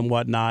money and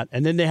whatnot,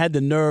 and then they had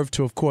the nerve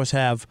to, of course,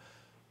 have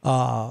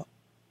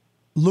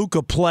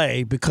Luka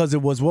play because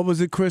it was, what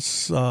was it,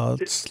 Chris?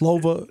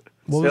 Slovenians.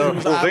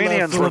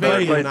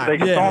 They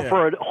saw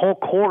for a whole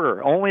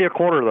quarter. Only a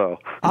quarter, though.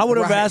 I would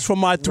have asked for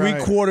my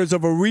 3/4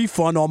 of a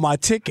refund on my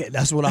ticket.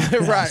 That's what I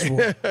asked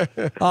for.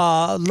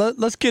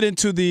 Let's get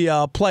into the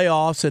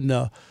playoffs,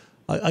 and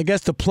I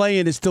guess the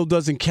play-in, it still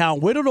doesn't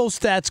count. Where do those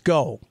stats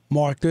go,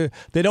 Mark?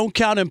 They don't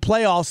count in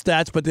playoff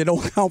stats, but they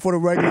don't count for the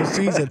regular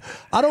season.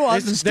 I don't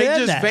understand that.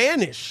 They just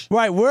vanish.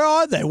 Right. Where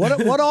are they?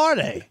 What are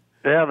they?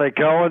 Yeah, they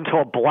go into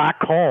a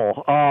black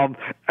hole. And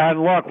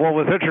look, what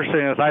was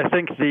interesting is I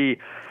think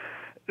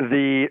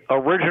the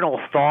original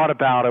thought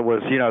about it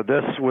was,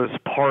 this was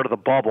part of the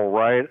bubble,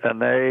 right?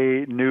 And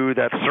they knew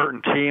that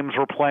certain teams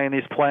were playing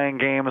these playing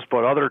games,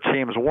 but other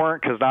teams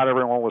weren't because not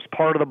everyone was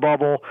part of the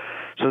bubble.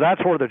 So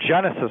that's where the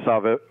genesis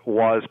of it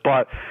was.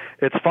 But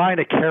it's fine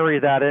to carry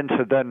that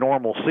into the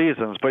normal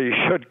seasons, but you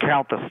should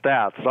count the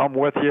stats. I'm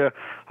with you.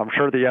 I'm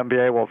sure the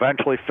NBA will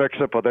eventually fix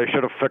it, but they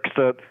should have fixed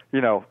it,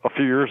 a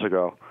few years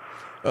ago.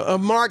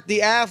 Mark,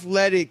 The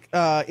Athletic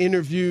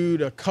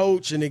interviewed a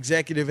coach, an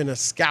executive, and a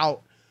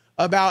scout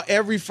about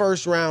every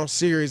first-round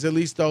series, at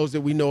least those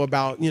that we know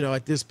about,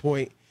 at this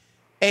point.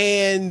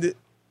 And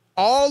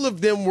all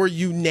of them were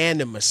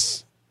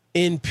unanimous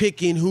in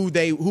picking who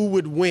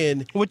would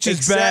win. Which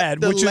is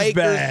bad.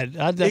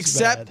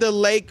 Except the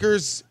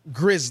Lakers,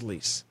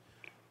 Grizzlies.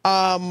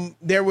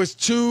 There was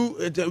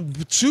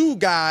two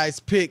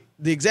guys picked,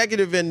 the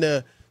executive and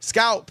the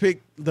scout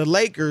picked the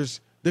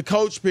Lakers, the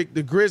coach picked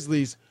the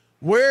Grizzlies.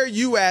 Where are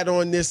you at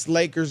on this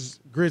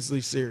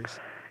Lakers-Grizzlies series?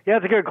 Yeah,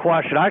 it's a good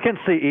question. I can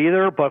see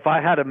either, but if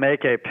I had to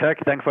make a pick,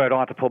 thankfully I don't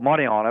have to put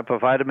money on it, but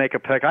if I had to make a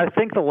pick, I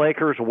think the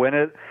Lakers win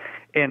it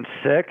in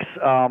 6.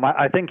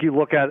 I think you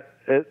look at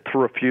it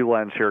through a few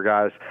lenses here,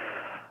 guys.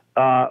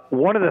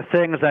 One of the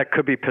things that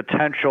could be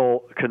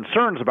potential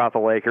concerns about the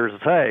Lakers is,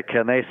 hey,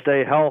 can they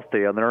stay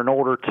healthy? And they're an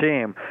older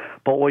team.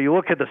 But when you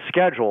look at the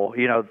schedule,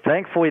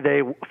 thankfully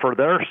for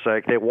their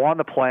sake, they won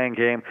the playing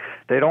game.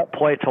 They don't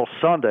play till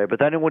Sunday. But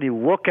then when you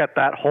look at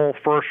that whole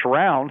first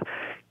round,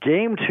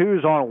 Game 2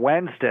 is on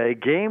Wednesday.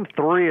 Game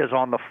 3 is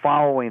on the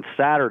following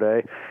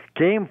Saturday.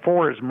 Game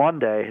 4 is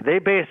Monday. They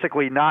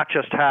basically not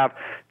just have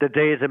the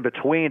days in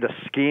between to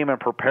scheme and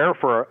prepare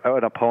for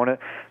an opponent.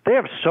 They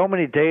have so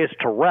many days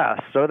to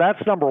rest. So that's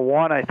number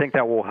one. I think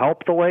that will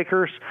help the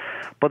Lakers.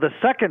 But the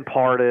second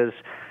part is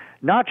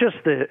not just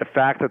the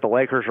fact that the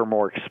Lakers are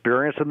more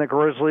experienced than the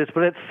Grizzlies,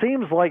 but it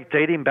seems like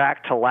dating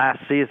back to last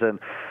season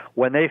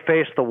when they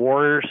faced the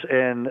Warriors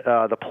in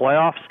the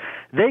playoffs,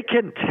 they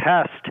can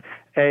test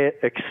a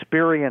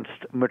experienced,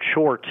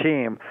 mature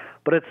team,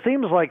 but it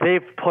seems like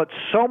they've put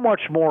so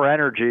much more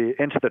energy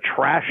into the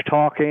trash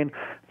talking,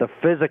 the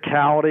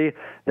physicality,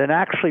 than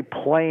actually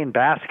playing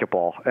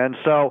basketball. And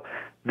so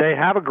they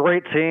have a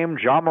great team.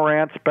 John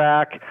Morant's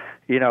back.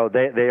 They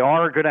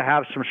are going to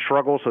have some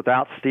struggles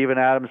without Steven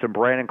Adams and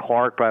Brandon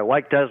Clark, but I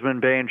like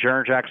Desmond Bane,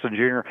 Jaren Jackson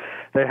Jr.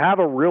 They have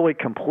a really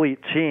complete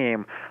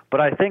team,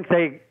 but I think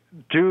they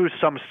do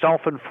some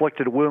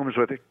self-inflicted wounds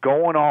with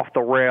going off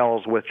the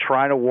rails, with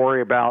trying to worry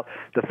about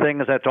the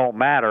things that don't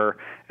matter.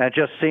 And it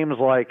just seems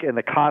like in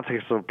the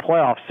context of a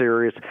playoff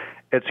series,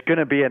 it's going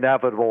to be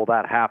inevitable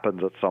that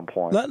happens at some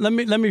point. Let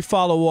me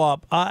follow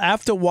up.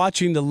 After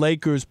watching the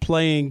Lakers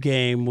playing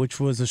game,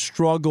 which was a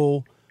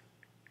struggle,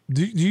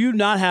 do you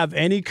not have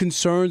any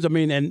concerns? I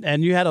mean,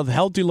 and you had a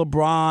healthy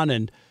LeBron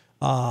and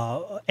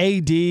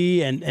AD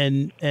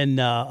and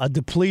a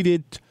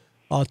depleted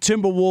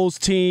Timberwolves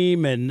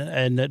team,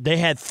 and they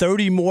had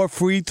 30 more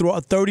free throw.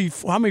 30.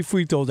 How many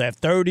free throws they have?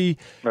 30.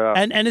 Yeah.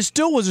 And it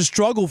still was a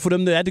struggle for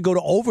them. They had to go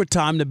to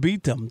overtime to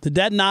beat them. Did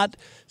that not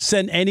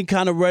send any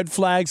kind of red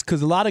flags?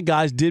 Because a lot of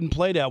guys didn't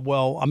play that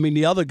well. I mean,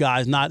 the other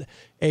guys, not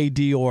AD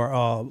or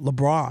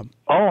LeBron.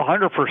 Oh,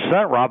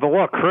 100%, Rob. But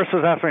look, Chris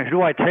is asking me, who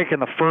do I take in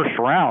the first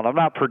round? I'm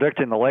not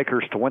predicting the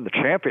Lakers to win the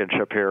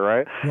championship here,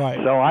 right? Right.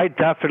 So I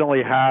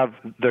definitely have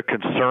the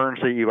concerns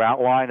that you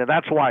outlined, and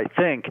that's why I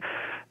think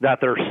that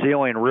their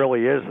ceiling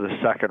really is the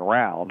second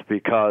round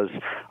because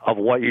of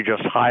what you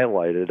just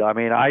highlighted. I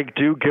mean, I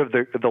do give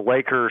the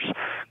Lakers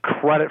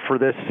credit for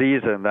this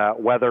season,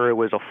 that whether it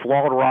was a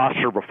flawed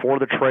roster before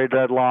the trade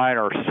deadline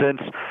or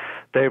since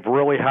they've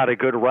really had a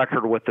good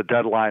record with the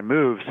deadline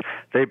moves.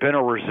 They've been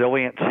a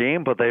resilient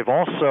team, but they've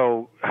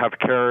also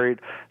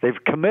they've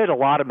committed a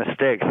lot of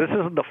mistakes. This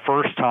isn't the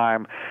first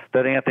time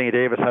that Anthony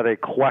Davis had a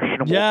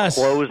questionable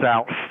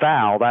closeout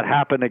foul. That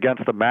happened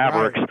against the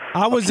Mavericks. Right.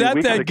 I was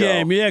at that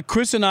game. Yeah,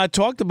 Chris and I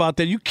talked about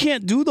that. You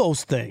can't do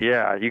those things.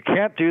 Yeah, you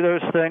can't do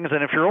those things.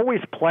 And if you're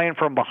always playing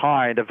from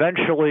behind,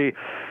 eventually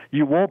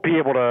you won't be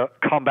able to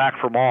come back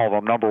from all of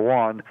them, number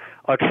one.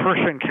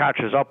 Attrition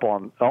catches up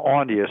on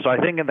you. So I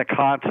think in the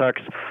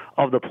context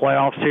of the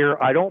playoffs here,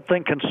 I don't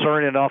think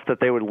concerning enough that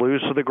they would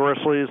lose to the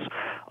Grizzlies.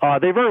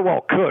 They very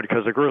well could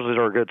because the Grizzlies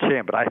are a good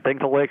team, but I think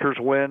the Lakers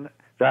win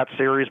that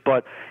series.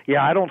 But,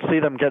 yeah, I don't see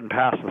them getting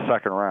past the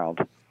second round.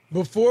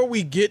 Before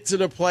we get to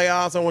the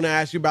playoffs, I want to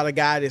ask you about a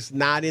guy that's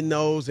not in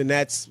those, and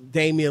that's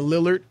Damian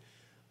Lillard.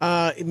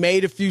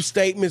 Made a few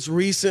statements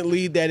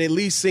recently that at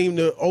least seemed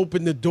to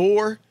open the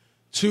door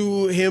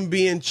to him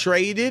being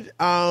traded.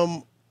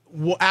 I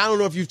don't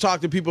know if you've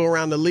talked to people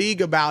around the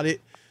league about it,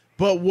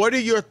 but what are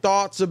your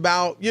thoughts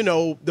about,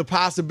 the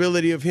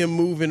possibility of him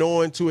moving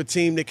on to a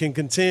team that can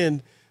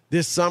contend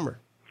this summer?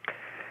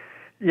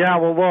 Yeah,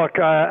 well, look,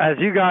 as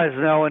you guys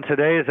know, in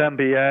today's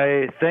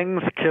NBA,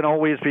 things can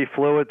always be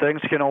fluid. Things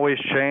can always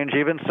change.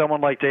 Even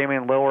someone like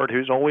Damian Lillard,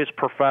 who's always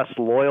professed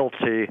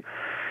loyalty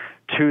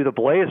to the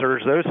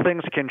Blazers, those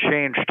things can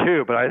change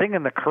too. But I think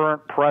in the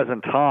current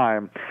present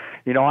time,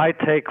 I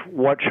take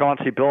what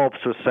Chauncey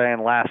Billups was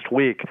saying last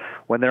week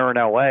when they were in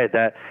L.A.,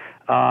 that,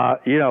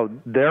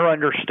 their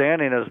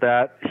understanding is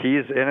that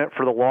he's in it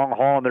for the long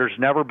haul, and there's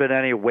never been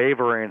any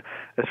wavering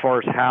as far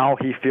as how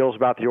he feels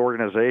about the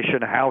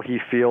organization, how he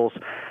feels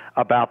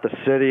about the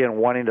city and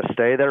wanting to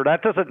stay there.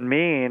 That doesn't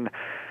mean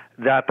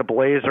that the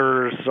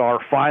Blazers are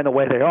fine the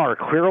way they are.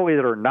 Clearly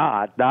they're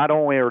not. Not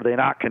only are they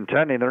not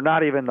contending, they're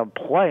not even the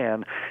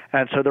play-in.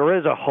 And so there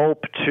is a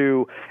hope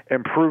to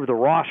improve the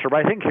roster.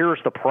 But I think here's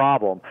the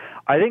problem.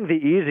 I think the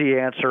easy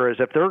answer is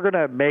if they're going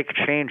to make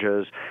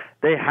changes,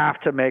 they have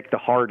to make the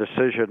hard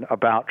decision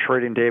about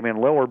trading Damian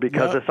Lillard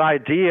because this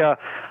idea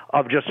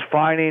of just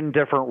finding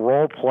different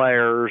role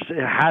players,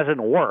 it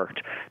hasn't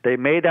worked. They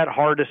made that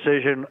hard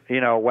decision,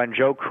 when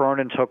Joe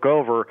Cronin took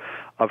over,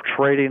 of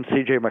trading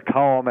C.J.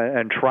 McCollum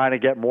and trying to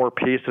get more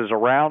pieces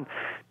around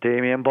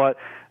Damian. But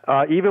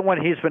even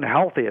when he's been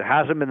healthy, it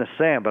hasn't been the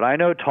same. But I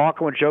know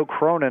talking with Joe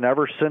Cronin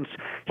ever since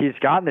he's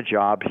gotten the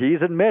job,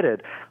 he's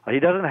admitted he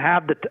doesn't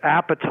have the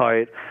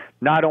appetite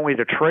not only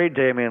to trade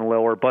Damian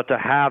Lillard, but to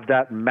have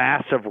that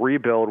massive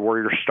rebuild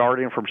where you're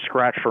starting from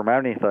scratch from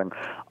anything.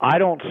 I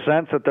don't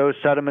sense that those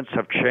sentiments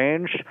have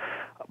changed,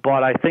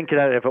 but I think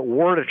that if it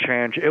were to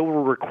change, it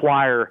will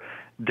require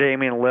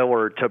Damian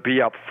Lillard to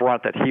be up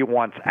front that he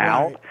wants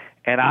out,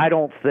 and I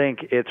don't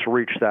think it's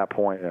reached that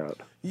point yet.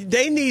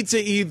 They need to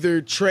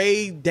either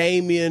trade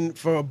Damian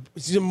for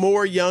some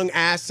more young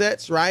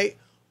assets, right?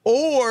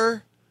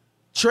 Or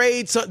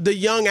trade the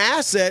young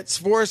assets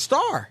for a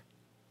star,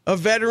 a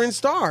veteran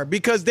star,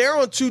 because they're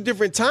on two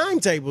different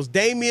timetables,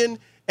 Damian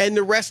and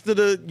the rest of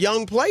the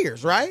young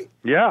players, right?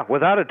 Yeah,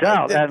 without a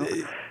doubt.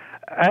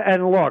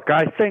 And look,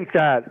 I think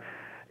that,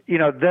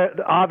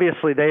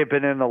 obviously they've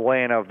been in the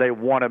lane of they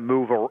want to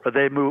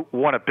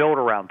build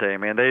around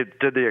Damian. They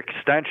did the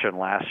extension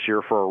last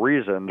year for a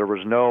reason. There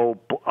was no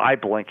eye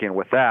blinking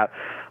with that.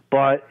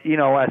 But,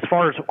 as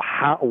far as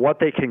what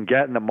they can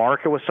get in the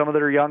market with some of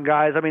their young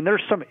guys, I mean,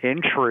 there's some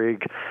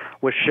intrigue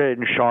with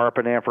Shaedon Sharpe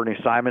and Anthony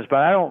Simons, but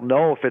I don't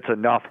know if it's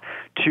enough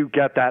to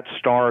get that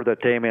star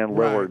that Damian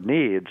Lillard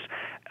needs.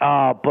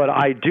 But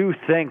I do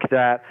think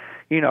that,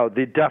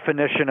 the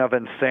definition of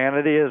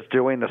insanity is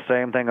doing the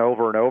same thing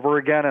over and over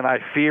again, and I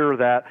fear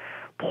that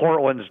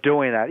Portland's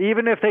doing that.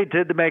 Even if they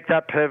did make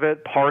that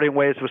pivot, parting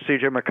ways with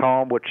C.J.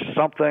 McCollum, which is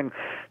something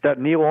that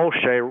Neil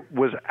O'Shea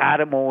was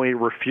adamantly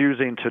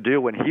refusing to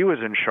do when he was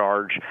in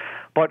charge.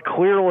 But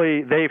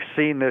clearly they've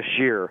seen this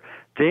year.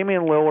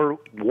 Damian Lillard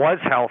was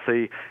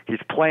healthy. He's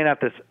playing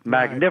at this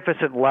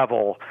magnificent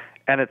level,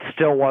 and it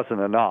still wasn't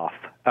enough.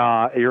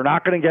 You're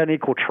not going to get an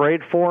equal trade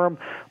for him,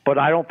 but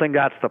I don't think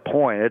that's the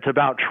point. It's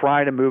about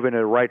trying to move in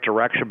the right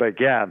direction. But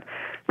again,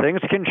 things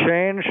can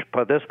change,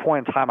 but at this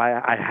point in time,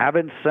 I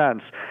haven't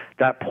sensed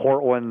that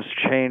Portland's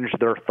changed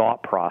their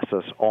thought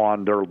process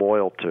on their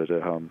loyalty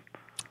to him.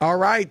 All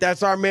right,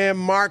 that's our man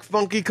Mark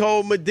Funky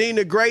Cold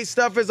Medina. Great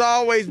stuff as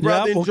always,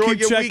 brother. Yeah, we'll Enjoy keep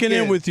your checking weekend.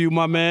 in with you,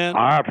 my man.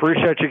 I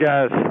appreciate you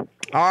guys.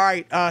 All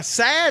right,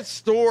 sad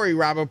story,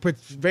 Robert.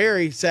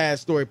 Very sad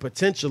story,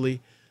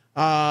 potentially.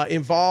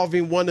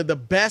 Involving one of the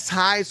best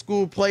high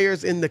school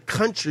players in the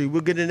country.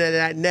 We'll get into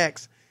that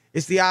next.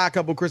 It's the Odd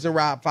Couple, Chris and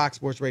Rob, Fox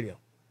Sports Radio.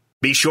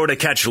 Be sure to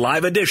catch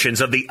live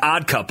editions of The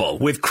Odd Couple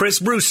with Chris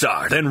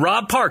Broussard and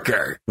Rob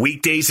Parker.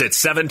 Weekdays at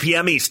 7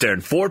 p.m. Eastern,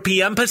 4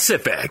 p.m.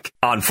 Pacific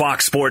on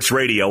Fox Sports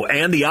Radio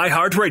and the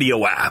iHeart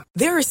Radio app.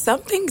 There are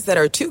some things that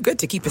are too good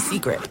to keep a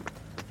secret.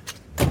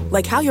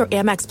 Like how your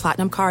Amex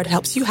Platinum card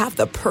helps you have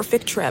the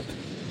perfect trip.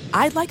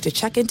 I'd like to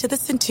check into the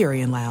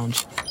Centurion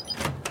Lounge.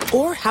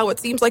 Or how it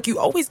seems like you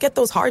always get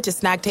those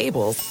hard-to-snag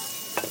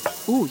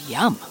tables. Ooh,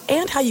 yum.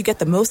 And how you get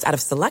the most out of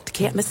select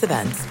can't-miss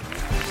events.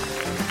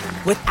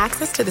 With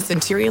access to the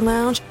Centurion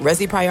Lounge,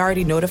 Resi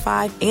Priority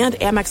Notified, and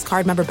Amex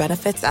card member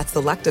benefits at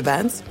select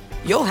events,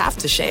 you'll have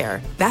to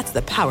share. That's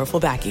the powerful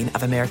backing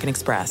of American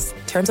Express.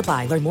 Terms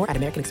apply. Learn more at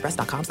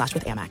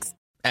americanexpress.com/withAmex.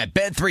 At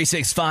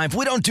Bet365,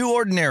 we don't do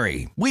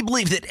ordinary. We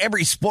believe that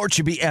every sport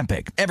should be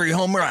epic. Every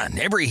home run,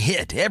 every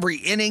hit, every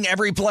inning,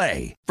 every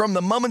play. From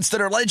the moments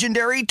that are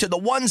legendary to the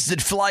ones that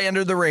fly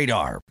under the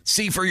radar.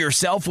 See for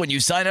yourself when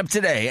you sign up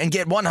today and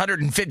get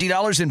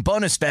 $150 in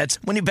bonus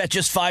bets when you bet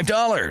just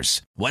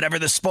 $5. Whatever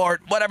the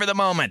sport, whatever the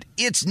moment,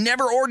 it's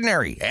never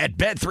ordinary at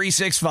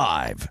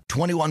Bet365.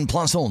 21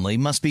 plus only.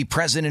 Must be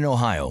present in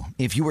Ohio.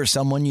 If you or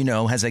someone you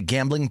know has a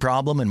gambling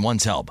problem and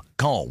wants help,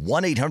 call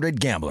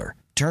 1-800-GAMBLER.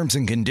 Terms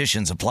and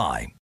conditions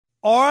apply.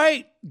 All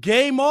right,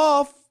 game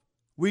off.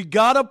 We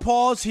got to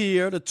pause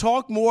here to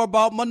talk more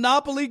about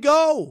Monopoly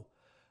Go.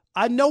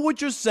 I know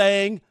what you're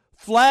saying.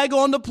 Flag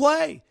on the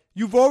play.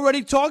 You've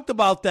already talked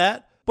about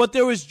that, but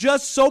there is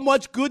just so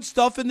much good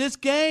stuff in this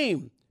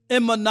game.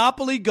 In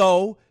Monopoly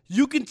Go,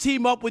 you can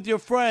team up with your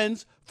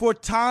friends for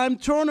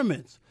timed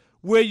tournaments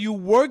where you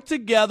work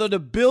together to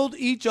build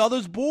each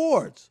other's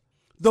boards.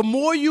 The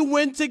more you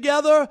win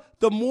together,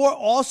 the more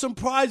awesome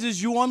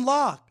prizes you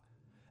unlock.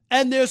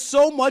 And there's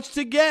so much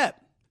to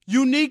get.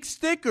 Unique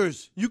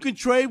stickers you can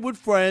trade with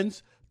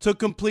friends to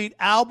complete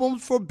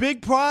albums for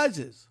big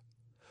prizes.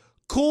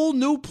 Cool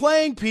new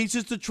playing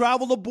pieces to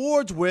travel the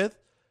boards with.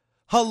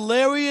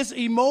 Hilarious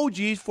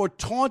emojis for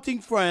taunting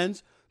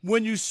friends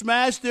when you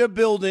smash their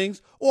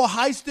buildings or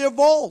heist their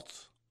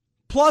vaults.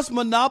 Plus,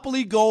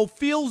 Monopoly Go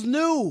feels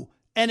new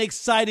and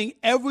exciting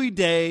every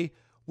day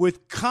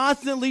with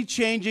constantly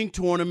changing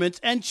tournaments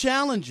and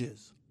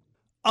challenges.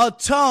 A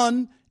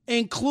ton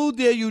include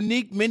their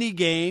unique mini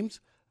games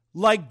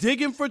like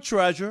digging for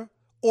treasure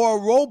or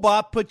a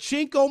robot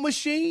pachinko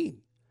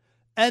machine.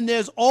 And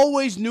there's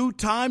always new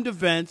timed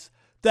events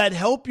that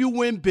help you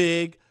win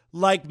big,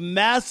 like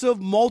massive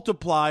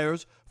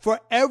multipliers for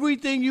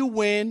everything you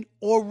win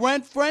or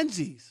rent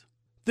frenzies.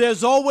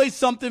 There's always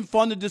something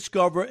fun to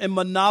discover in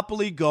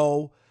Monopoly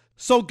Go,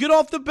 so get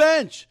off the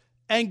bench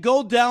and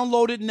go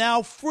download it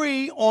now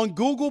free on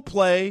Google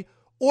Play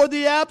or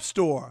the App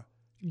Store.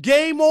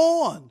 Game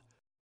on!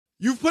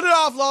 You've put it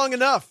off long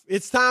enough.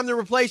 It's time to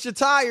replace your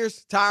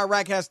tires. Tire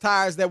Rack has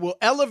tires that will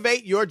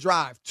elevate your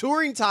drive.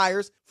 Touring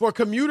tires for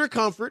commuter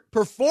comfort,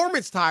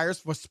 performance tires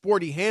for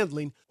sporty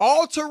handling,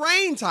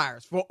 all-terrain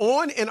tires for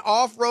on- and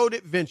off-road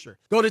adventure.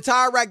 Go to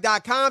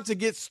TireRack.com to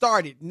get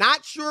started.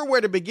 Not sure where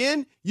to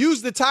begin?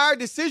 Use the Tire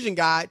Decision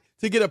Guide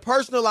to get a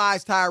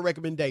personalized tire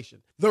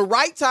recommendation. The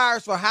right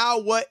tires for how,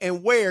 what,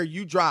 and where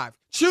you drive.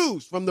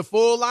 Choose from the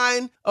full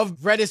line of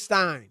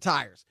Vredestein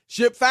tires.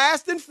 Ship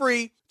fast and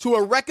free to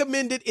a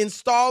recommended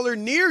installer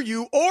near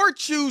you, or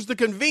choose the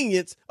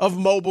convenience of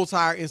mobile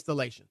tire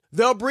installation.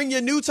 They'll bring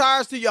your new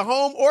tires to your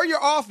home or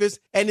your office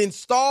and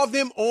install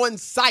them on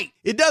site.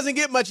 It doesn't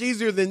get much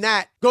easier than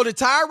that. Go to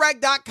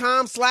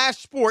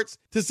TireRack.com/sports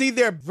to see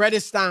their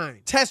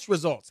Vredestein test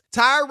results,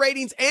 tire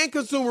ratings, and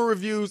consumer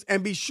reviews,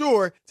 and be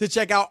sure to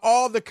check out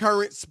all the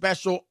current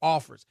special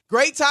offers.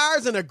 Great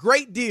tires and a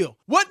great deal.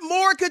 What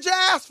more could you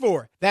ask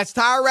for? That's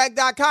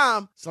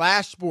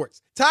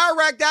TireRack.com/sports.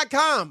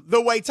 TireRack.com,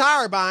 the way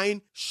tire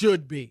buying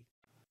should be.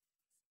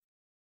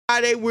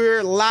 Friday,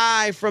 we're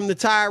live from the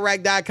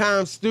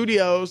TireRack.com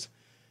studios,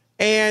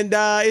 and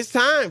it's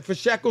time for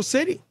Shekel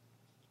City.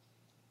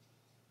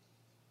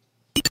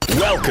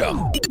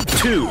 Welcome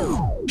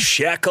to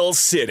Shekel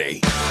City,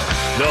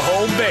 the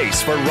home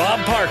base for Rob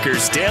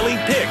Parker's daily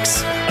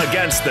picks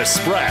against the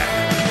spread.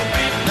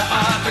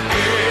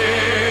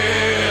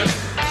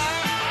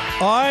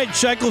 All right,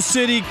 Shekel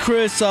City,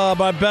 Chris,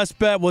 my best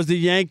bet was the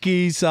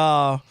Yankees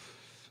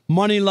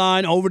money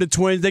line over the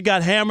Twins. They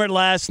got hammered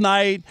last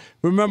night.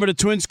 Remember, the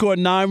Twins scored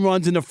 9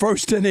 runs in the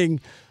first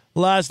inning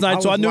last night. I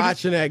was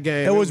watching that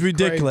game. It was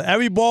ridiculous. Crazy.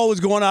 Every ball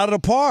was going out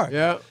of the park.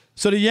 Yeah.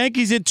 So the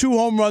Yankees hit 2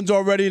 home runs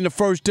already in the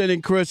first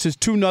inning, Chris. It's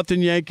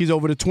 2-0 Yankees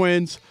over the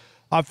Twins.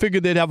 I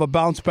figured they'd have a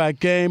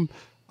bounce-back game.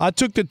 I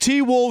took the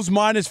T-Wolves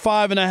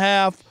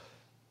 -5.5,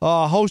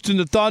 hosting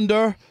the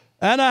Thunder.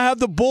 And I have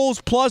the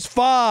Bulls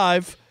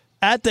 +5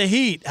 at the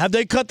Heat. Have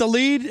they cut the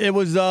lead? It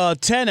was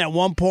 10 at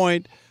one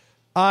point.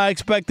 I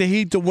expect the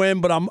Heat to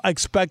win, but I'm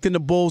expecting the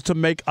Bulls to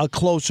make a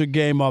closer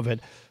game of it.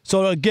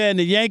 So, again,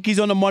 the Yankees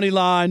on the money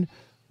line,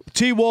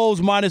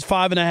 T-Wolves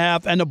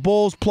 -5.5, and the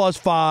Bulls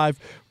 +5.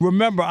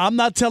 Remember, I'm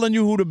not telling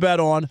you who to bet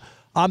on.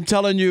 I'm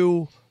telling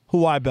you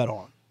who I bet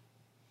on.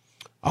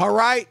 All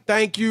right.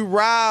 Thank you,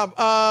 Rob.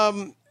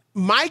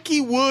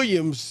 Mikey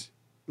Williams,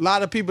 a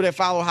lot of people that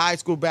follow high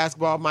school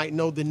basketball might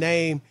know the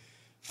name.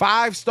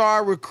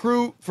 5-star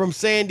recruit from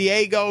San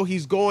Diego.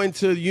 He's going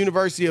to the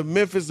University of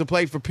Memphis to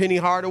play for Penny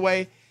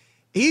Hardaway.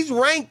 He's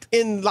ranked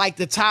in like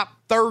the top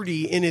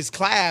 30 in his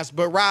class.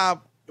 But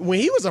Rob, when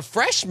he was a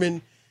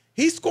freshman,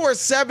 he scored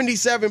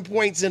 77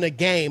 points in a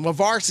game, a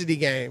varsity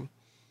game.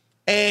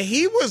 And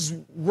he was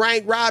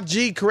ranked, Rob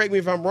G, correct me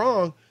if I'm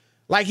wrong,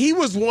 like he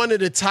was one of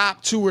the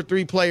top 2 or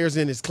 3 players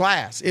in his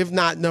class, if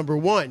not number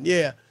 1.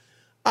 Yeah.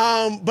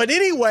 But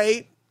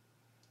anyway,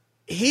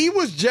 he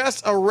was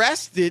just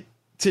arrested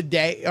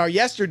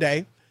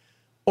yesterday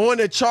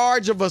on a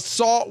charge of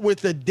assault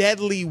with a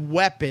deadly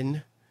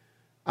weapon.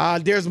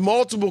 There's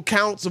multiple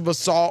counts of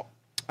assault,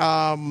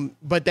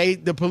 but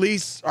the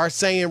police are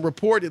saying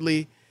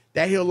reportedly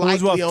that he'll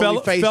likely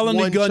only face felony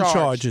one gun charge.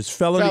 charges.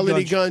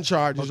 Felony gun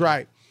charges, okay.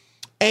 Right.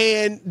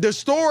 And the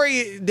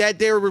story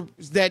that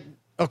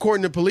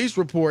according to police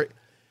report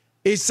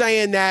is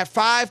saying that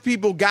 5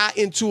 people got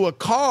into a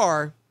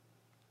car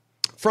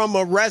from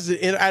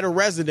at a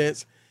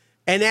residence.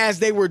 And as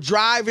they were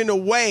driving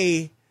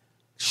away,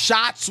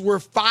 shots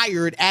were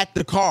fired at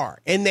the car.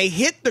 And they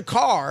hit the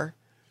car,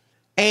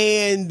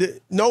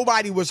 and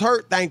nobody was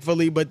hurt,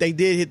 thankfully, but they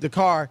did hit the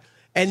car.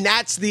 And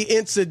that's the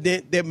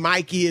incident that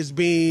Mikey is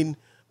being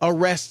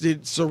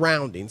arrested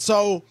surrounding.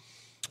 So,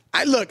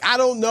 I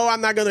don't know.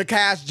 I'm not going to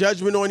cast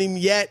judgment on him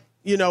yet.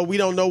 You know, we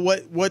don't know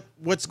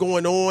what's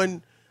going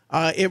on,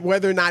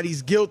 whether or not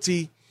he's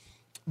guilty.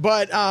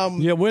 But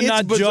we're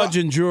not judge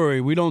and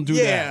jury. We don't do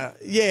that.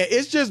 Yeah,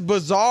 it's just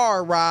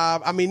bizarre,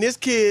 Rob. I mean, this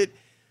kid,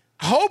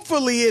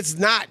 hopefully it's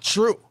not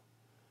true.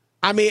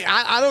 I mean,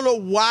 I don't know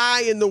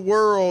why in the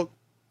world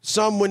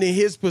someone in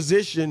his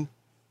position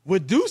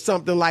would do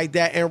something like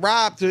that. And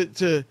Rob,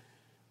 to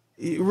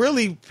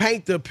really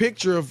paint the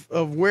picture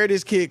of where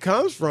this kid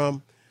comes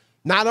from,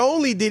 not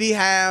only did he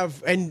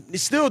have, and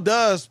still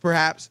does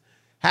perhaps,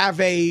 have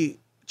a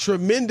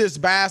tremendous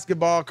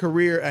basketball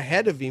career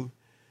ahead of him,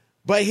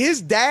 but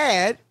his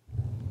dad,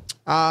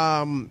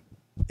 and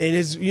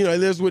he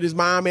lives with his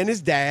mom and his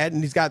dad,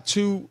 and he's got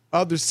 2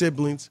 other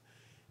siblings.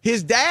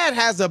 His dad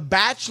has a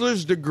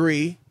bachelor's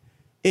degree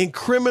in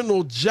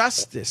criminal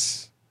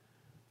justice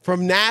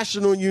from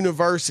National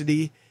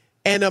University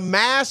and a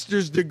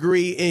master's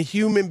degree in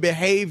human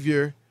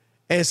behavior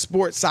and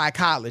sports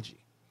psychology.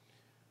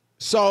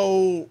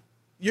 So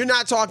you're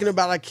not talking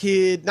about a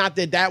kid, not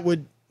that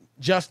would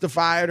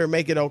justify it or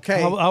make it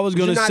okay. I was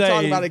going to say, you're not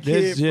talking about a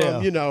kid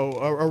from,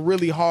 a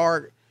really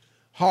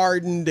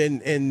hardened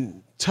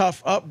and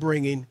tough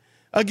upbringing.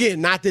 Again,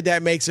 not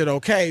that makes it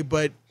okay,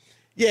 but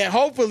yeah,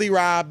 hopefully,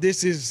 Rob,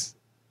 this is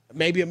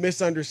maybe a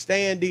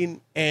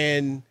misunderstanding,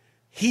 and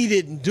he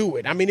didn't do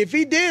it. I mean, if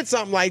he did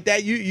something like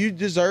that, you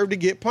deserve to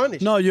get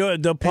punished. No,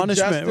 the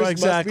punishment, right,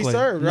 exactly. Must be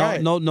served,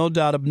 right? No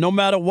doubt. No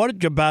matter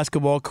what your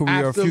basketball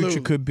career or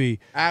future could be,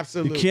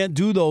 absolutely, you can't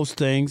do those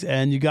things,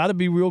 and you got to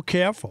be real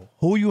careful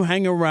who you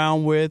hang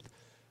around with,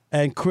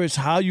 and Chris,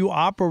 how you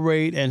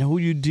operate and who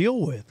you deal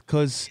with,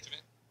 because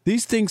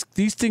these things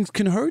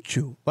can hurt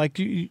you. Like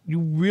you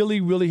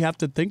really, really have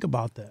to think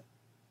about that.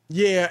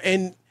 Yeah,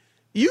 and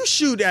you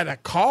shoot at a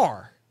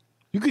car.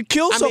 You could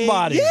kill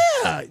somebody.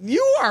 Yeah,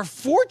 you are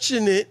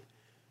fortunate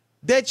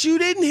that you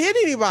didn't hit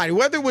anybody,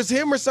 whether it was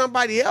him or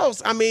somebody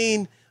else. I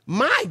mean,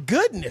 my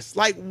goodness,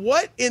 like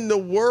what in the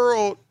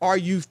world are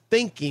you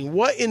thinking?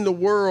 What in the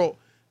world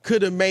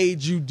could have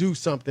made you do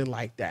something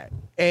like that?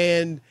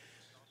 And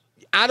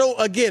I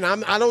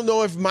don't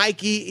know if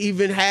Mikey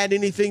even had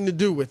anything to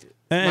do with it.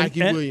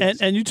 Mikey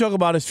Williams. And you talk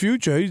about his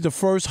future. He's the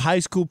first high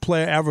school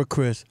player ever,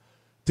 Chris,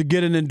 to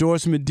get an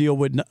endorsement deal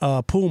with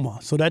Puma.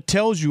 So that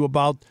tells you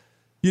about,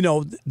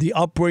 the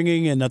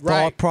upbringing and the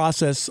thought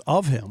process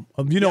of him,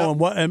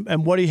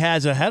 and what he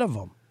has ahead of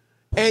him.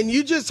 And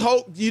you just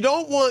hope you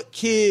don't want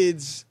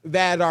kids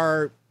that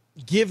are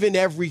given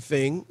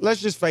everything. Let's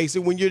just face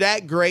it. When you're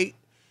that great,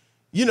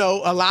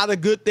 a lot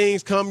of good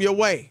things come your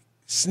way.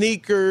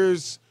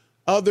 Sneakers,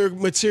 other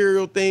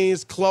material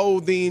things,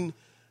 clothing.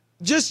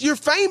 Just you're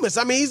famous.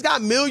 I mean, he's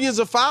got millions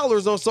of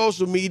followers on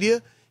social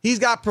media. He's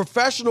got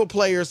professional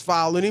players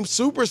following him,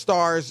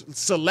 superstars,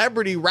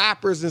 celebrity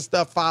rappers and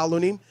stuff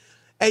following him.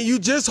 And you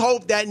just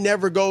hope that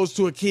never goes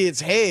to a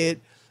kid's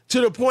head to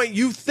the point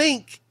you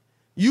think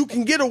you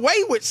can get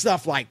away with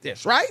stuff like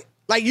this, right?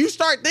 Like you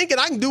start thinking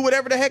I can do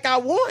whatever the heck I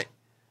want.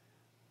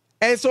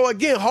 And so,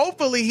 again,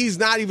 hopefully he's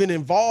not even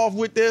involved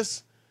with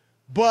this.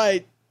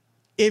 But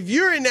if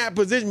you're in that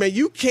position, man,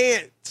 you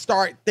can't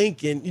start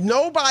thinking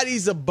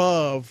nobody's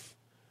above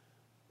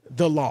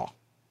the law.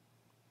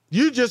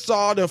 You just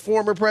saw the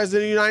former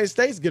president of the United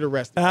States get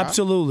arrested.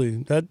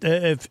 Absolutely. Right?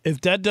 That if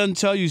that doesn't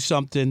tell you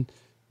something,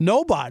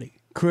 nobody,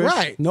 Chris,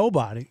 right?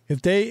 Nobody.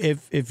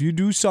 If you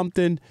do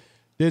something,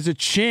 there's a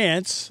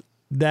chance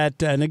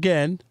that, and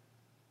again,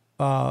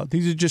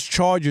 these are just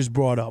charges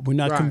brought up. We're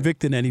not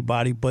convicting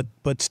anybody, but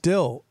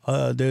still,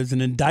 there's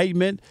an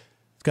indictment.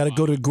 It's got to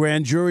go to a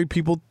grand jury.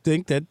 People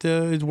think that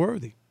is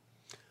worthy.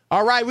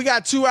 All right, we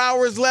got 2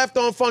 hours left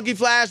on Funky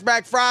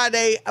Flashback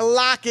Friday.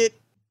 Lock it.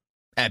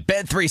 At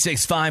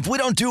Bet365, we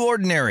don't do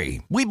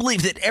ordinary. We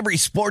believe that every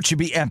sport should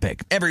be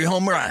epic. Every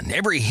home run,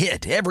 every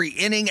hit, every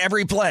inning,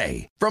 every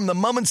play. From the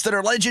moments that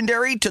are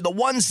legendary to the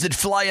ones that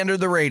fly under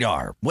the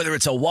radar. Whether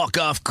it's a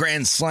walk-off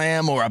grand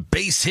slam or a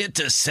base hit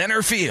to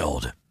center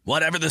field.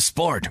 Whatever the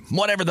sport,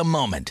 whatever the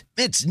moment.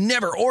 It's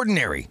never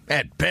ordinary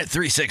at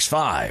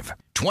Bet365.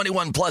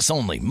 21 plus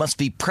only. Must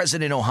be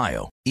present in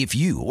Ohio. If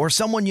you or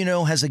someone you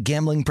know has a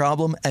gambling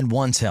problem and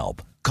wants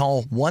help,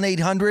 call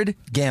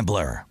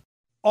 1-800-GAMBLER.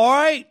 All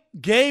right,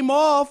 game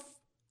off.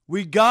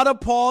 We got to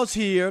pause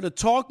here to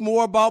talk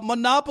more about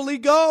Monopoly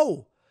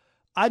Go.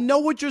 I know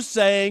what you're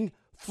saying.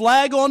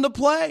 Flag on the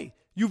play.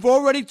 You've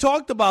already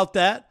talked about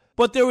that,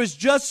 but there is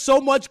just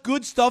so much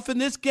good stuff in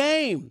this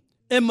game.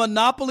 In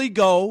Monopoly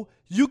Go,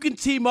 you can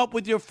team up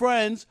with your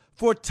friends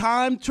for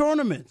timed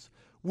tournaments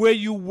where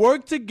you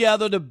work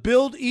together to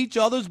build each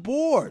other's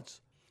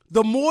boards.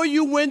 The more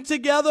you win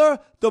together,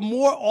 the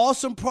more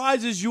awesome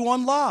prizes you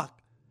unlock.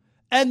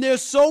 And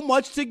there's so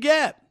much to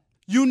get.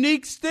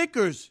 Unique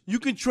stickers you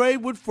can trade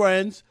with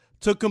friends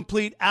to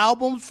complete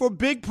albums for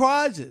big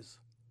prizes.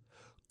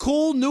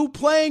 Cool new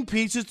playing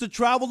pieces to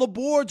travel the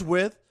boards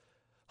with.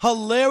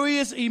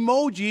 Hilarious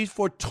emojis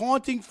for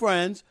taunting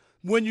friends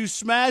when you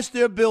smash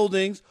their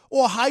buildings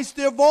or heist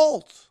their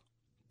vaults.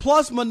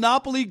 Plus,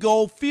 Monopoly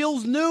Go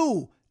feels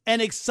new and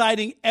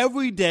exciting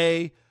every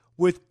day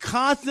with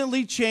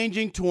constantly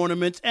changing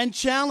tournaments and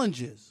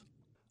challenges.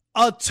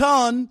 A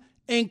ton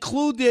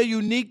include their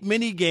unique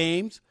mini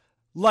games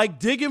like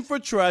digging for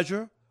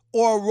treasure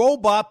or a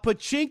robot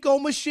pachinko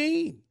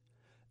machine.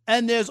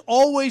 And there's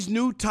always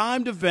new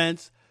timed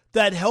events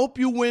that help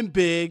you win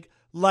big,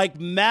 like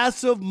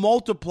massive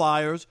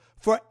multipliers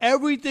for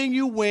everything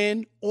you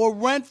win or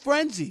rent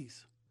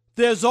frenzies.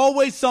 There's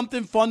always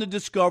something fun to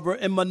discover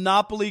in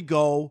Monopoly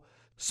Go,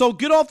 so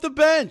get off the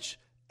bench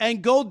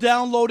and go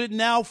download it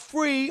now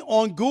free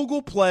on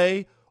Google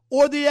Play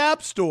or the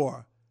App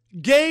Store.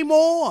 Game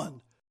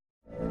on!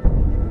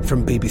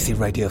 From BBC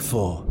Radio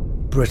 4,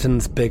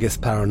 Britain's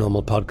biggest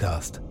paranormal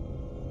podcast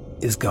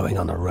is going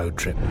on a road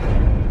trip.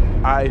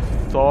 I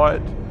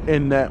thought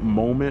in that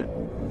moment,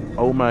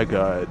 oh my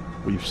God,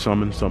 we've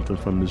summoned something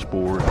from this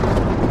board.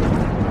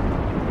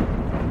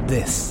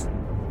 This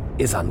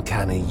is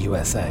Uncanny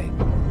USA.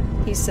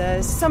 He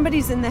says,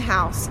 somebody's in the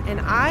house,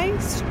 and I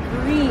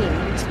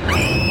screamed.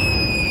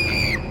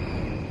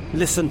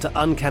 Listen to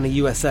Uncanny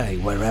USA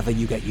wherever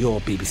you get your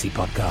BBC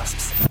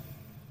podcasts,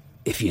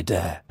 if you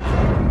dare.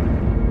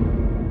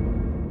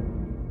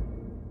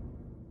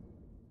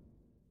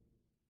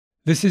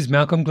 This is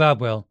Malcolm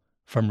Gladwell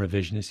from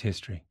Revisionist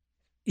History.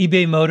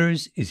 eBay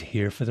Motors is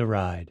here for the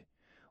ride.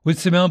 With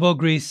some elbow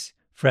grease,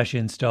 fresh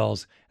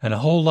installs, and a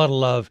whole lot of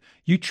love,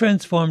 you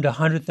transformed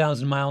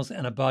 100,000 miles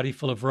and a body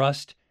full of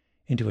rust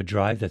into a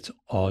drive that's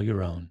all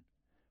your own.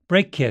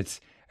 Brake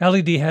kits,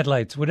 LED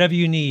headlights, whatever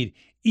you need,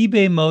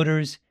 eBay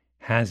Motors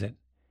has it.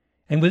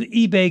 And with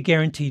eBay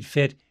Guaranteed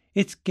Fit,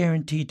 it's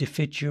guaranteed to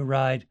fit your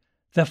ride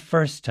the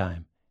first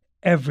time,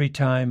 every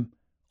time,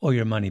 or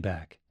your money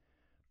back.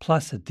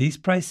 Plus, at these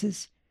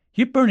prices,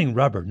 you're burning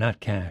rubber,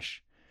 not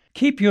cash.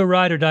 Keep your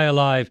ride or die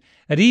alive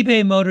at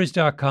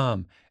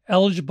ebaymotors.com.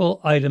 Eligible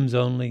items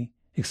only.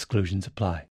 Exclusions apply.